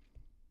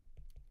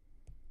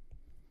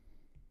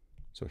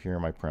 So here are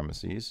my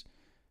premises.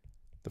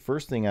 The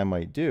first thing I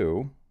might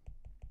do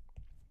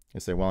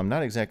is say, well, I'm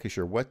not exactly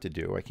sure what to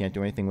do. I can't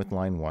do anything with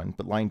line 1,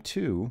 but line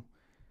 2,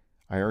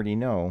 I already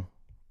know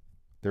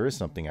there is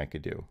something I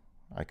could do.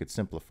 I could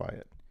simplify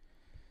it.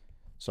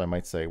 So I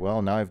might say,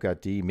 well, now I've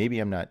got D. Maybe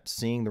I'm not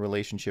seeing the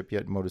relationship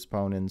yet, modus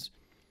ponens,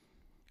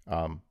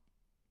 but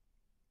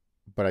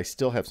I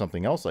still have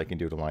something else I can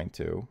do to line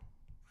 2,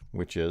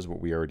 which is what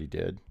we already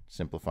did,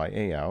 simplify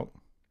A out.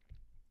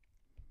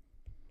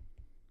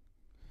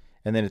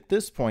 And then at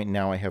this point,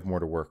 now I have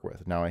more to work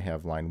with. Now I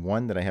have line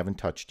 1 that I haven't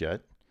touched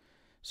yet.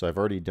 So I've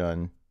already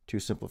done 2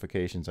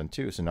 simplifications on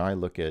 2. So now I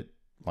look at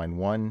line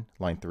 1,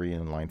 line 3,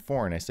 and line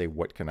 4, and I say,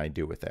 what can I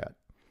do with that?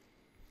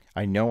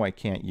 I know I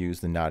can't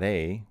use the not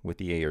A with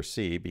the A or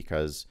C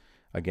because,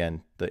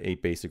 again, the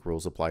 8 basic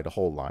rules apply to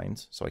whole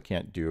lines. So I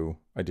can't do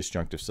a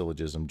disjunctive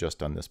syllogism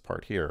just on this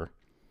part here.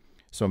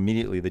 So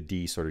immediately the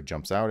D sort of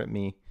jumps out at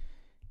me,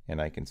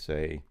 and I can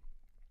say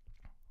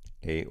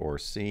A or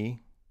C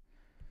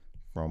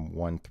from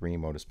 1, 3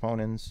 modus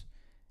ponens,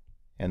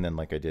 and then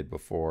like I did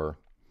before,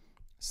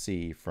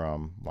 C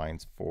from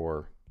lines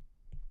 4,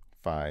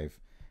 5,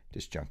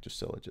 disjunctive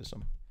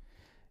syllogism.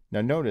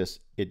 Now notice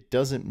it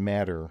doesn't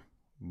matter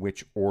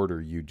which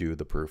order you do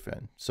the proof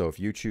in. So if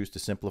you choose to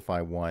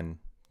simplify one,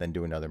 then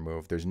do another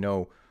move, there's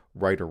no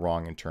right or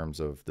wrong in terms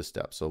of the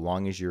steps. So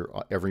long as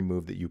every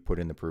move that you put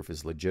in the proof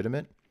is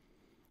legitimate,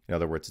 in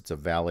other words, it's a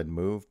valid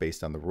move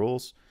based on the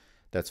rules,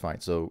 that's fine.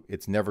 So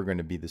it's never going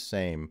to be the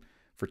same.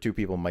 For 2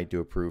 people might do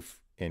a proof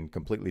in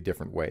completely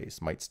different ways.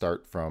 Might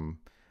start from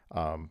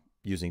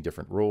using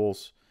different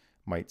rules,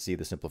 might see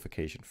the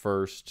simplification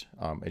first.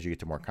 As you get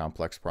to more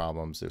complex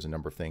problems, there's a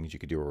number of things. You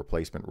could do a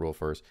replacement rule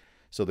first.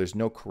 So there's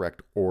no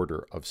correct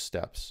order of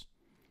steps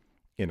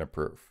in a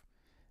proof.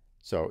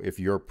 So if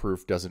your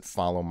proof doesn't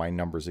follow my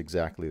numbers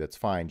exactly, that's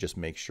fine. Just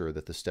make sure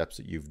that the steps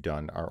that you've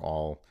done are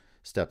all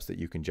steps that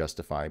you can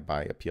justify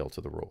by appeal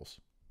to the rules.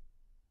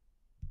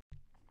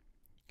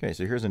 Okay,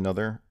 so here's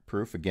another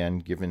proof, again,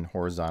 given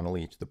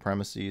horizontally each of the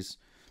premises.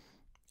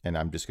 And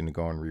I'm just going to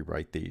go and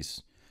rewrite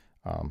these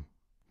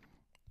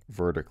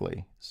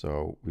vertically.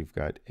 So we've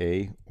got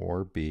A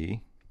or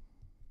B,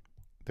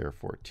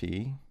 therefore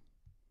T.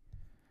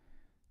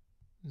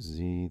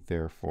 Z,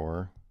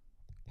 therefore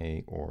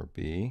A or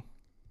B.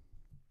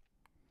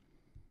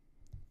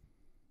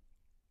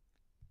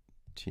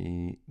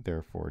 T,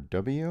 therefore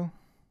W,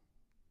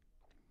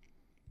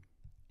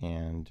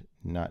 and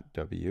not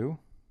W.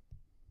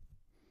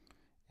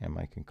 And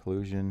my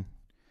conclusion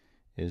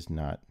is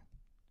not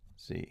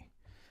Z.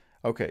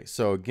 Okay,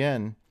 so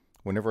again,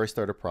 whenever I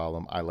start a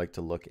problem, I like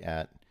to look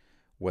at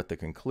what the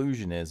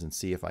conclusion is and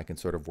see if I can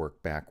sort of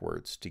work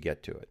backwards to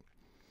get to it.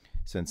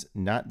 Since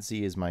not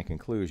Z is my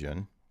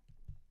conclusion,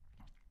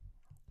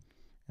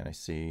 and I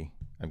see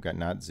I've got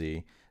not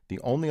Z, the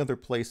only other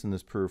place in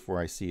this proof where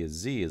I see a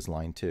Z is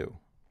line 2.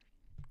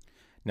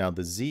 Now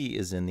the Z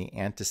is in the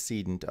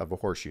antecedent of a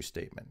horseshoe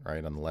statement,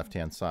 right, on the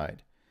left-hand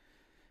side.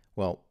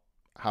 Well,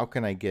 how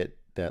can I get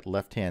that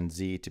left-hand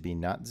Z to be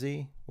not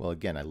Z? Well,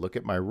 again, I look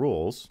at my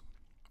rules,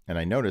 and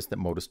I notice that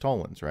modus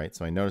tollens, right?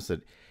 So I notice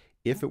that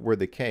if it were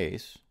the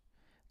case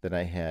that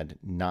I had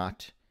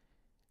not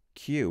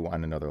Q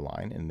on another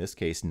line, in this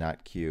case,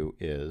 not Q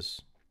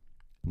is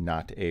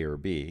not A or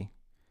B,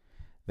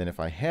 then if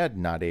I had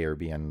not A or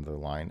B on another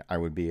line, I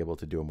would be able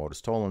to do a modus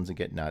tollens and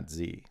get not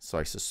Z. So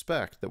I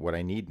suspect that what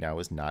I need now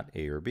is not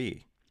A or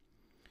B.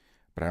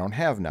 But I don't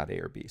have not A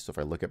or B. So if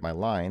I look at my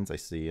lines, I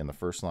see in the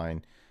first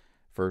line,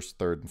 first,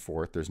 third, and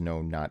fourth, there's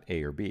no not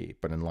A or B.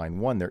 But in line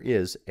 1, there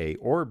is A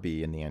or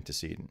B in the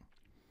antecedent.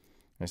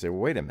 And I say,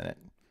 well, wait a minute.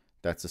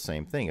 That's the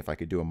same thing. If I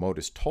could do a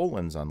modus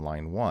tollens on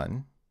line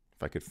 1,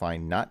 if I could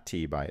find not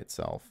T by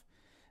itself,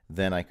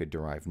 then I could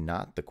derive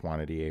not the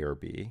quantity A or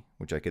B,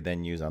 which I could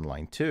then use on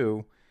line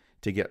 2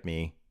 to get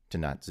me to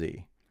not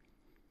Z.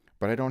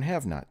 But I don't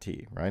have not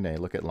T, right? I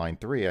look at line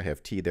 3, I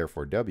have T,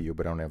 therefore W,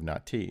 but I don't have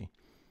not T.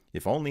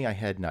 If only I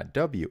had not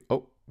W.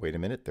 Oh, wait a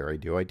minute, there I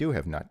do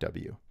have not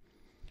W.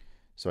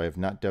 So I have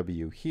not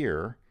W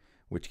here,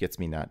 which gets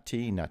me not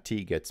T. Not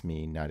T gets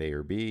me not A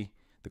or B,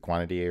 the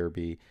quantity A or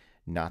B.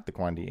 Not the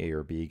quantity A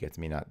or B gets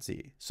me not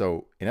Z.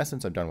 So in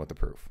essence, I'm done with the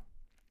proof.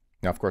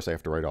 Now, of course, I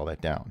have to write all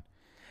that down.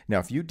 Now,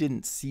 if you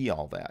didn't see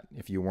all that,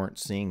 if you weren't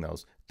seeing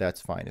those,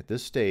 that's fine. At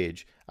this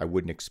stage, I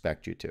wouldn't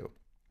expect you to.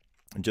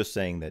 I'm just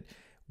saying that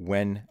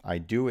when I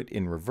do it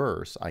in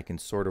reverse, I can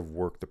sort of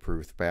work the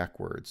proof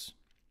backwards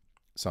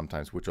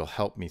sometimes, which will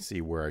help me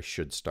see where I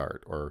should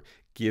start or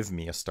give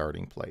me a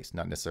starting place.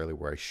 Not necessarily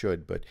where I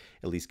should, but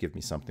at least give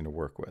me something to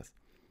work with.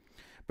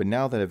 But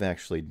now that I've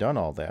actually done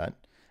all that,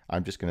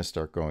 I'm just going to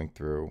start going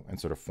through and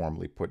sort of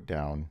formally put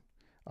down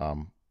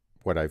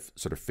what I've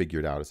sort of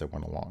figured out as I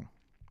went along.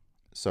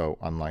 So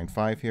on line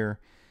 5 here,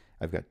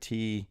 I've got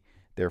T,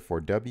 therefore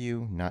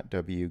W, not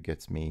W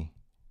gets me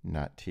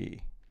not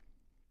T.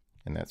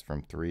 And that's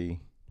from 3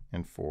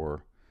 and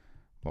 4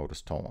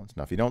 modus tollens.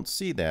 Now, if you don't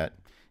see that,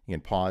 you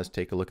can pause,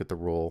 take a look at the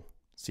rule,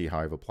 see how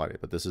I've applied it.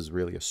 But this is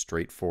really a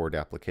straightforward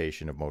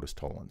application of modus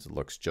tollens. It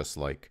looks just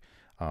like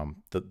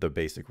the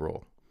basic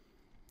rule.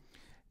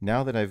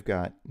 Now that I've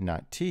got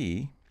not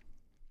T,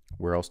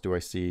 where else do I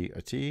see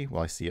a T?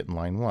 Well, I see it in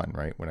line 1,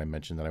 right? When I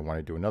mentioned that I want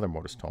to do another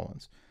modus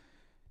tollens.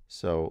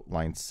 So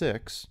line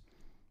 6,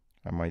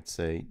 I might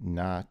say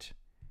not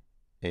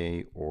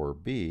A or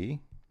B,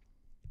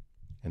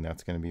 and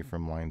that's going to be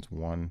from lines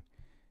 1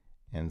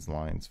 and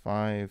lines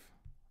 5,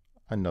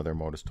 another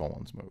modus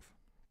tollens move.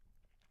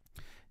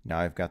 Now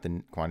I've got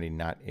the quantity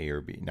not A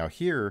or B. Now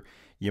here,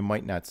 you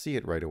might not see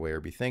it right away or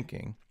be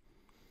thinking,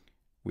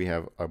 we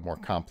have a more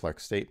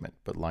complex statement,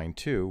 but line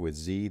 2 with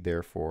Z,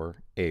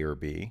 therefore A or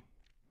B,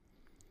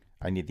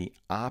 I need the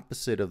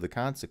opposite of the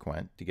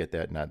consequent to get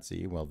that not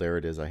Z. Well, there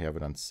it is. I have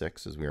it on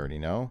 6, as we already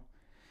know.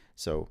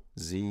 So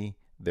Z,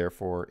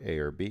 therefore A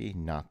or B,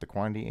 not the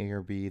quantity A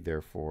or B,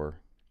 therefore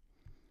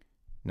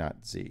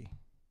not Z.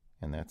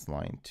 And that's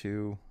line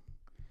 2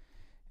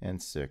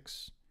 and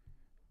 6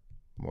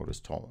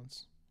 modus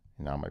tollens.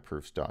 And now my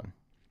proof's done.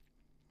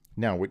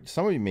 Now, what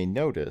some of you may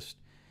notice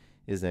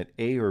is that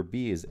A or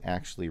B is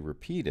actually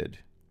repeated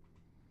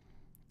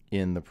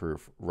in the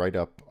proof right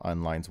up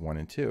on lines 1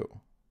 and 2.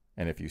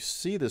 And if you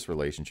see this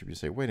relationship, you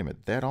say, wait a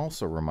minute, that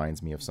also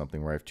reminds me of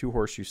something where I have 2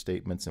 horseshoe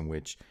statements in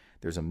which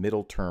there's a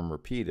middle term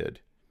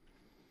repeated.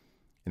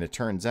 And it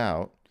turns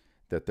out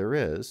that there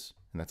is,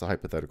 and that's a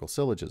hypothetical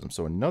syllogism.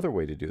 So another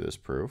way to do this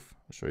proof,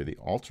 I'll show you the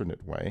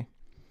alternate way.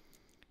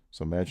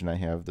 So imagine I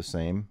have the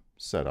same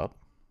setup.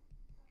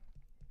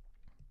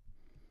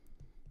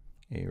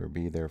 A or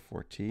B,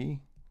 therefore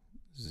T.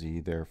 Z,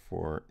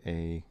 therefore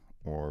A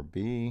or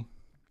B.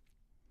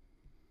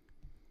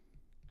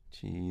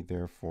 T,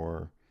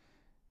 therefore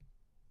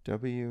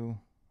W,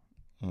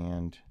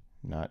 and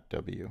not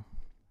W.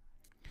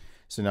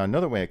 So now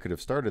another way I could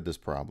have started this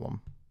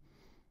problem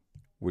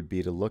would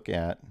be to look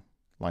at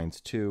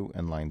lines 2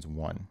 and lines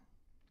 1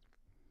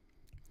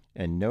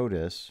 and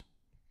notice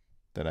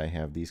that I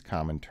have these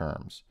common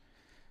terms.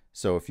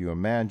 So if you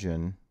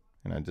imagine,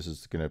 and I'm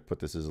just going to put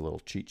this as a little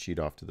cheat sheet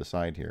off to the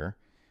side here,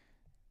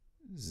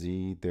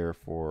 Z,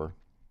 therefore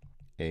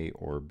A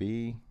or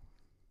B,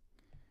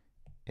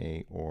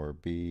 A or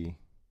B,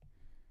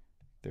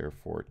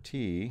 therefore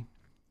T,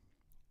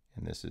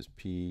 and this is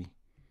P,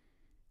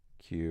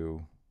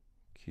 Q,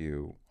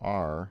 Q,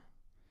 R,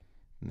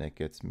 and that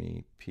gets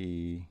me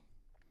P,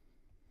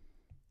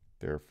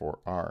 therefore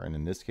R. And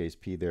in this case,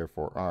 P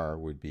therefore R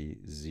would be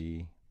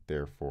Z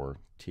therefore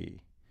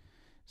T.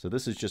 So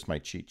this is just my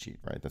cheat sheet,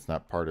 right? That's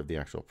not part of the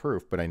actual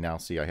proof, but I now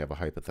see I have a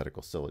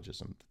hypothetical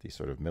syllogism. These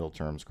sort of middle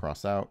terms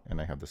cross out,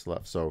 and I have this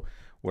left. So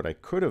what I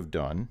could have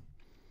done,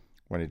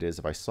 when it is,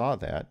 if I saw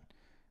that,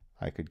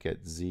 I could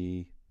get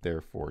Z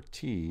therefore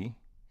T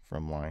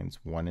from lines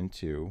 1 and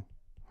 2,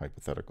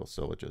 hypothetical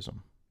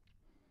syllogism.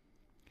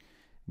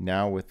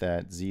 Now with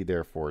that Z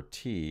therefore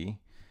T,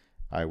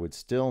 I would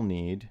still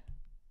need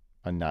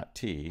a not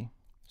T.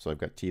 So I've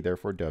got T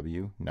therefore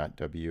W, not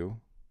W.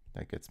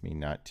 That gets me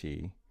not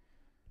T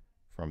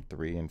from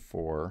 3 and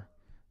 4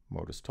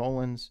 modus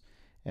tollens.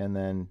 And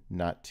then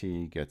not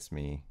T gets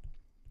me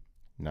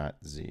not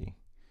Z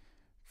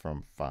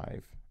from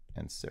 5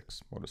 and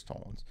 6 modus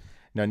tollens.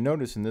 Now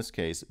notice in this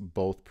case,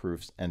 both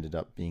proofs ended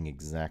up being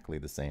exactly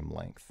the same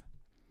length.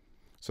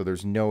 So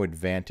there's no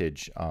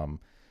advantage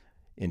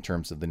in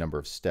terms of the number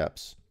of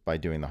steps by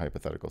doing the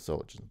hypothetical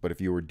syllogism. But if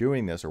you were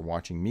doing this or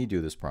watching me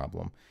do this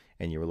problem,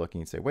 and you were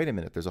looking and say, wait a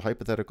minute, there's a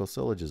hypothetical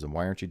syllogism,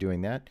 why aren't you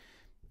doing that?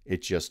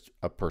 It's just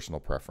a personal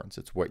preference.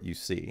 It's what you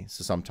see.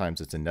 So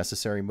sometimes it's a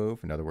necessary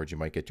move. In other words, you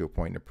might get to a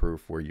point in a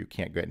proof where you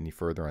can't get any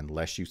further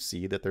unless you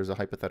see that there's a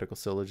hypothetical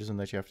syllogism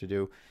that you have to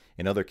do.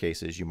 In other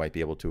cases, you might be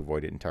able to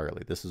avoid it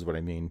entirely. This is what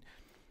I mean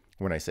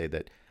when I say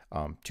that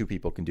two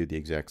people can do the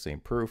exact same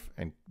proof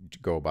and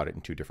go about it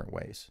in two different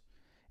ways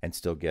and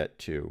still get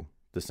to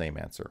the same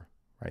answer,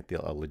 right?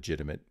 A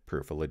legitimate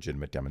proof, a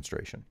legitimate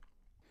demonstration.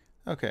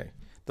 Okay,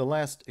 the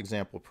last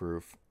example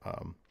proof,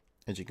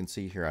 as you can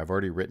see here, I've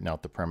already written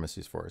out the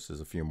premises for us.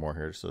 There's a few more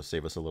here, so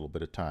save us a little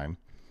bit of time.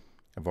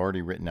 I've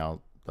already written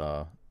out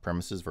the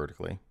premises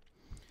vertically.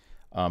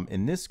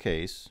 In this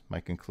case, my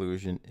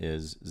conclusion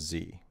is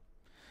Z.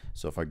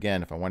 So if I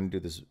want to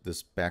do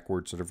this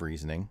backward sort of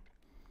reasoning,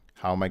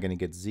 how am I going to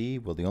get Z?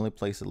 Well, the only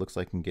place it looks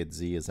like I can get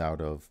Z is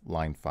out of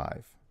line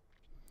 5.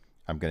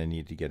 I'm going to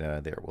need to get out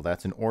of there. Well,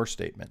 that's an OR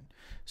statement.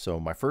 So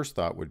my first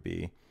thought would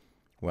be,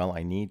 well,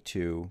 I need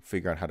to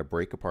figure out how to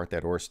break apart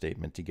that OR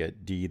statement to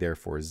get D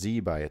therefore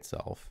Z by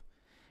itself.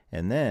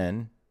 And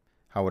then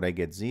how would I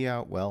get Z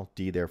out? Well,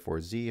 D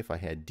therefore Z. If I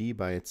had D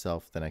by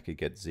itself, then I could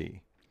get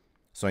Z.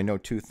 So I know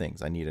two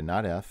things. I need a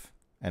not F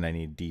and I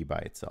need D by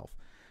itself.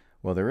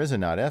 Well, there is a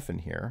not F in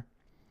here.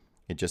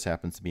 It just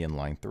happens to be in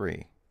line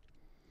 3.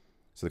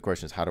 So the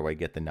question is, how do I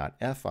get the not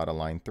F out of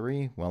line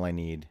 3? Well, I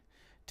need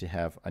to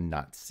have a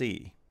not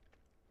C.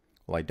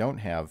 Well, I don't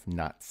have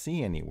not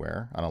C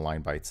anywhere on a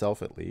line by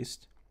itself at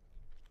least.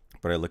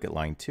 But I look at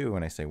line 2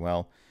 and I say,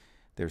 well,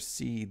 there's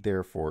C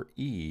therefore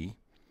E.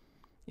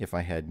 If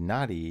I had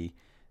not E,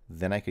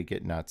 then I could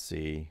get not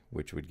C,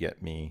 which would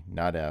get me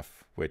not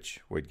F, which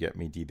would get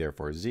me D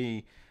therefore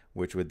Z,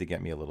 which would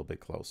get me a little bit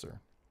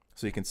closer.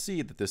 So you can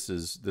see that this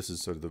is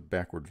sort of the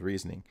backwards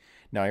reasoning.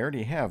 Now I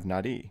already have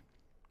not E.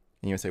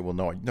 And you say, well,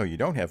 no, you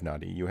don't have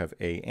not E. You have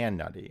A and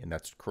not E. And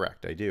that's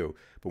correct, I do.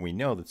 But we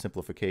know that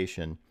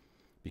simplification,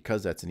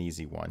 because that's an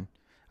easy one,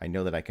 I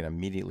know that I can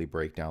immediately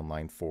break down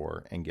line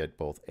 4 and get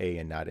both A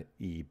and not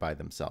E by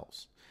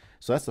themselves.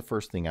 So that's the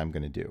first thing I'm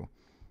going to do.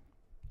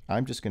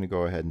 I'm just going to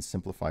go ahead and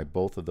simplify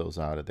both of those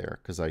out of there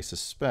because I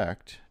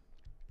suspect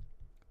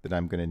that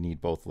I'm going to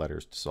need both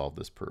letters to solve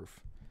this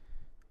proof.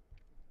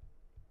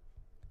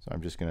 So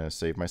I'm just going to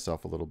save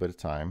myself a little bit of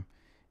time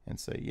and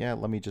say, yeah,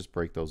 let me just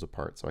break those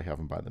apart so I have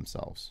them by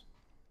themselves.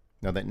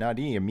 Now that not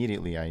E,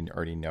 immediately I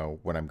already know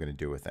what I'm going to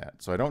do with that.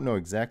 So I don't know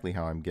exactly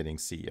how I'm getting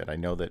C yet. I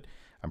know that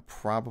I'm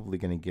probably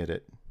going to get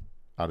it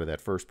out of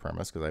that first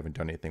premise because I haven't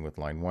done anything with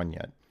line 1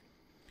 yet.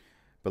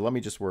 But let me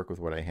just work with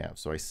what I have.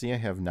 So I see I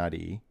have not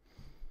E.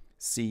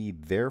 C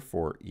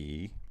therefore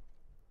E.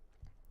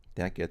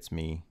 That gets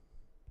me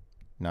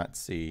not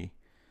C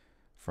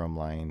from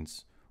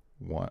lines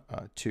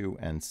 2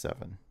 and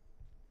 7.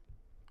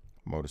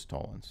 Modus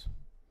tollens.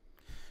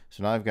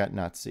 So now I've got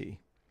not C.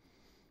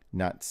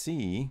 Not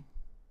C,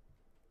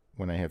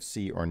 when I have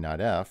C or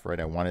not F, right?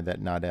 I wanted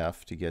that not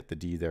F to get the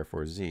D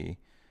therefore Z.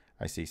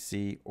 I see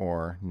C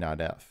or not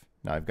F.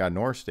 Now I've got an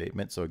OR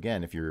statement. So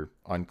again, if you're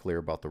unclear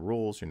about the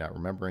rules, you're not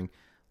remembering,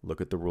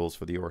 look at the rules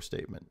for the OR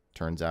statement.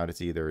 Turns out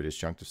it's either a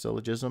disjunctive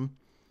syllogism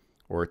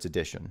or it's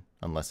addition,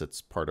 unless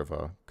it's part of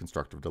a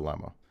constructive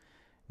dilemma.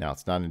 Now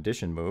it's not an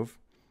addition move,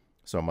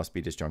 so it must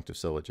be disjunctive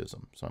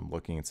syllogism. So I'm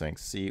looking and saying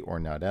C or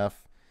not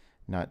F,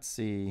 not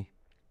C,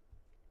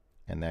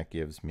 and that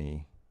gives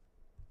me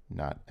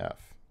not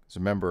F. So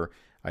remember,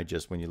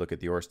 when you look at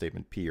the OR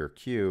statement, P or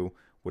Q,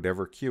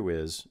 whatever Q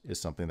is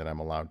something that I'm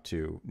allowed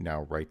to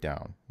now write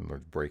down or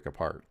break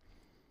apart.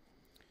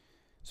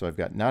 So I've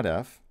got not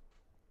F,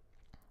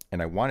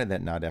 and I wanted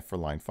that not F for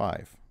line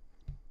 5.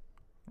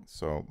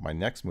 So my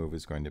next move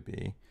is going to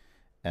be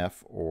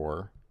F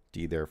or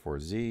D therefore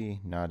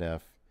Z, not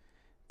F,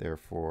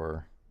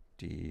 therefore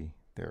D,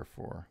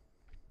 therefore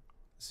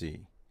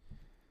Z.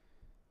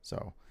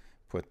 So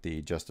put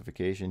the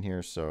justification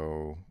here.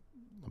 So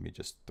let me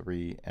just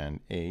 3 and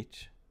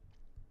 8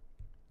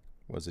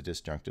 was a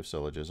disjunctive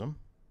syllogism,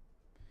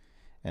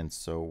 and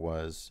so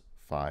was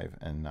 5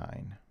 and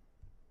 9.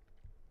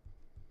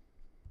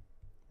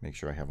 Make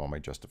sure I have all my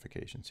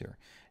justifications here.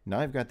 Now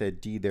I've got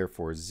that D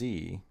therefore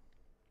Z.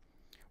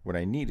 What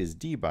I need is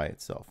D by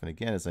itself. And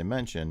again, as I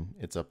mentioned,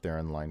 it's up there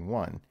on line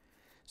 1.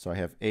 So I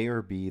have A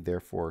or B,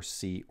 therefore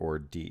C or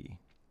D.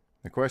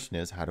 The question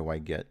is, how do I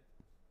get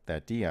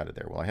that D out of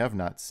there? Well, I have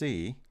not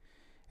C,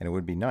 and it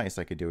would be nice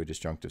I could do a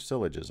disjunctive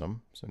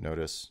syllogism. So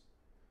notice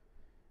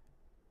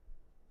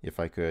if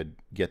I could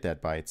get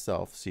that by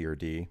itself, C or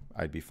D,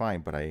 I'd be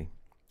fine. But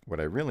what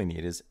I really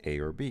need is A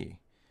or B.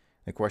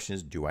 The question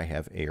is, do I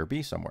have A or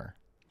B somewhere?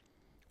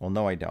 Well,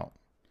 no, I don't.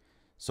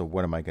 So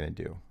what am I going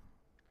to do?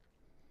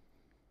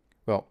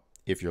 Well,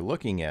 if you're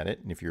looking at it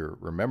and if you're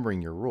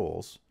remembering your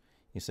rules,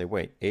 you say,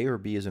 wait, A or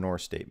B is an OR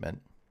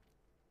statement.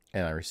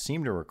 And I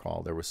seem to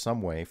recall there was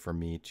some way for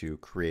me to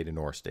create an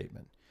OR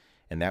statement.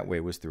 And that way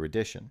was through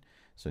addition.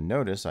 So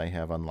notice I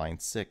have on line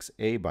 6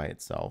 A by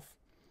itself.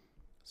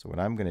 So what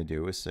I'm going to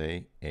do is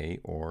say A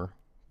or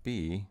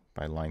B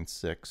by line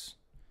 6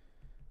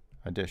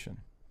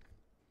 addition.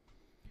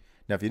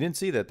 Now, if you didn't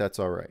see that, that's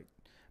all right.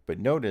 But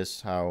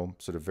notice how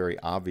sort of very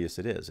obvious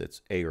it is.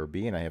 It's A or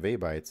B, and I have A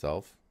by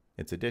itself.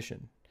 It's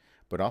addition.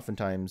 But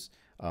oftentimes,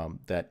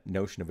 that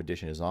notion of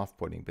addition is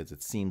off-putting because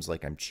it seems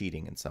like I'm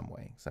cheating in some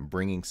way. So I'm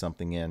bringing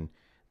something in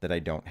that I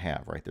don't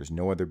have, right? There's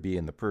no other B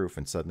in the proof,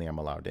 and suddenly I'm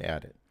allowed to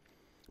add it.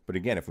 But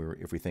again,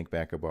 if we think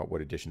back about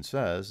what addition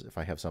says, if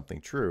I have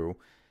something true,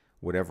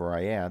 whatever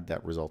I add,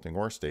 that resulting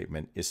OR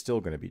statement is still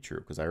going to be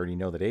true because I already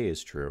know that A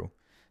is true.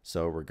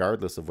 So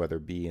regardless of whether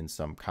B in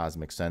some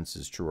cosmic sense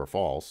is true or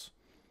false,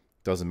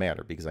 doesn't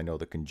matter because I know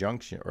the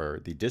conjunction or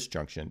the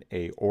disjunction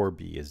A or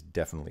B is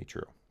definitely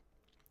true.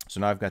 So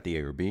now I've got the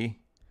A or B,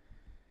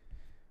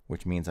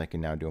 which means I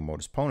can now do a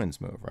modus ponens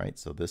move, right?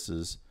 So this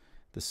is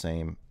the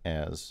same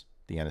as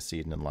the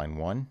antecedent in line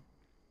 1.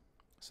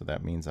 So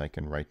that means I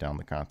can write down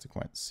the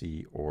consequent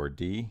C or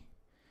D,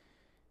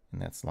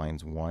 and that's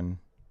lines 1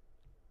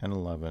 and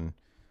 11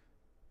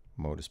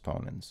 modus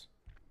ponens.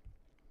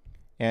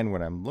 And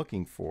what I'm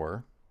looking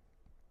for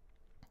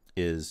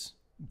is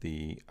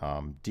the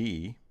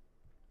D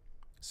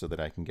so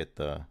that I can get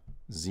the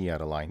Z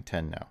out of line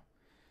 10 now.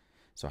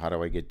 So how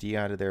do I get D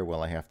out of there?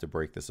 Well, I have to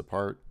break this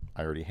apart.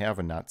 I already have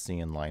a not C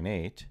in line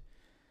 8.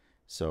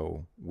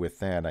 So with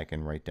that, I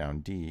can write down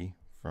D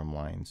from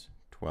lines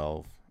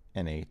 12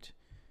 and 8,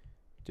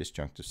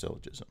 disjunctive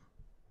syllogism.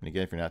 And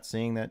again, if you're not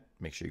seeing that,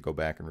 make sure you go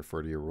back and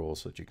refer to your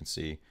rules so that you can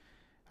see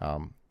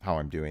how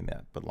I'm doing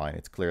that. But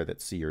it's clear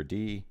that C or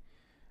D,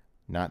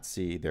 not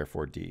C,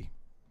 therefore D.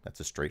 That's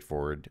a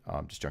straightforward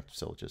disjunctive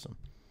syllogism.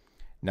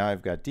 Now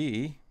I've got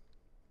D,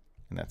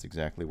 and that's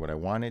exactly what I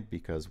wanted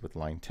because with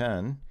line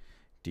 10,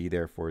 D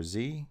therefore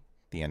Z,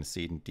 the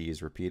antecedent D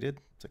is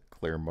repeated. It's a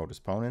clear modus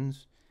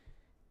ponens.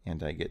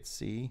 And I get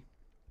C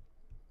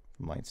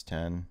from lines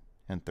 10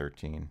 and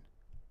 13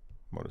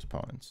 modus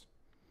ponens.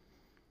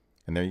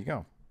 And there you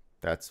go.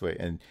 That's the way.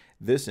 And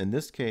this, in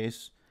this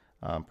case,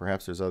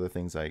 perhaps there's other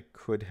things I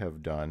could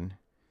have done.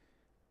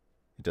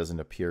 It doesn't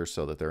appear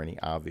so that there are any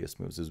obvious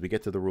moves. As we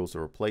get to the rules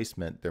of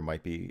replacement, there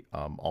might be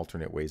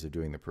alternate ways of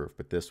doing the proof.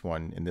 But this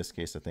one, in this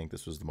case, I think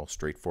this was the most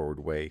straightforward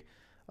way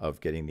of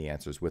getting the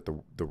answers with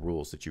the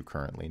rules that you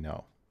currently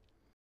know.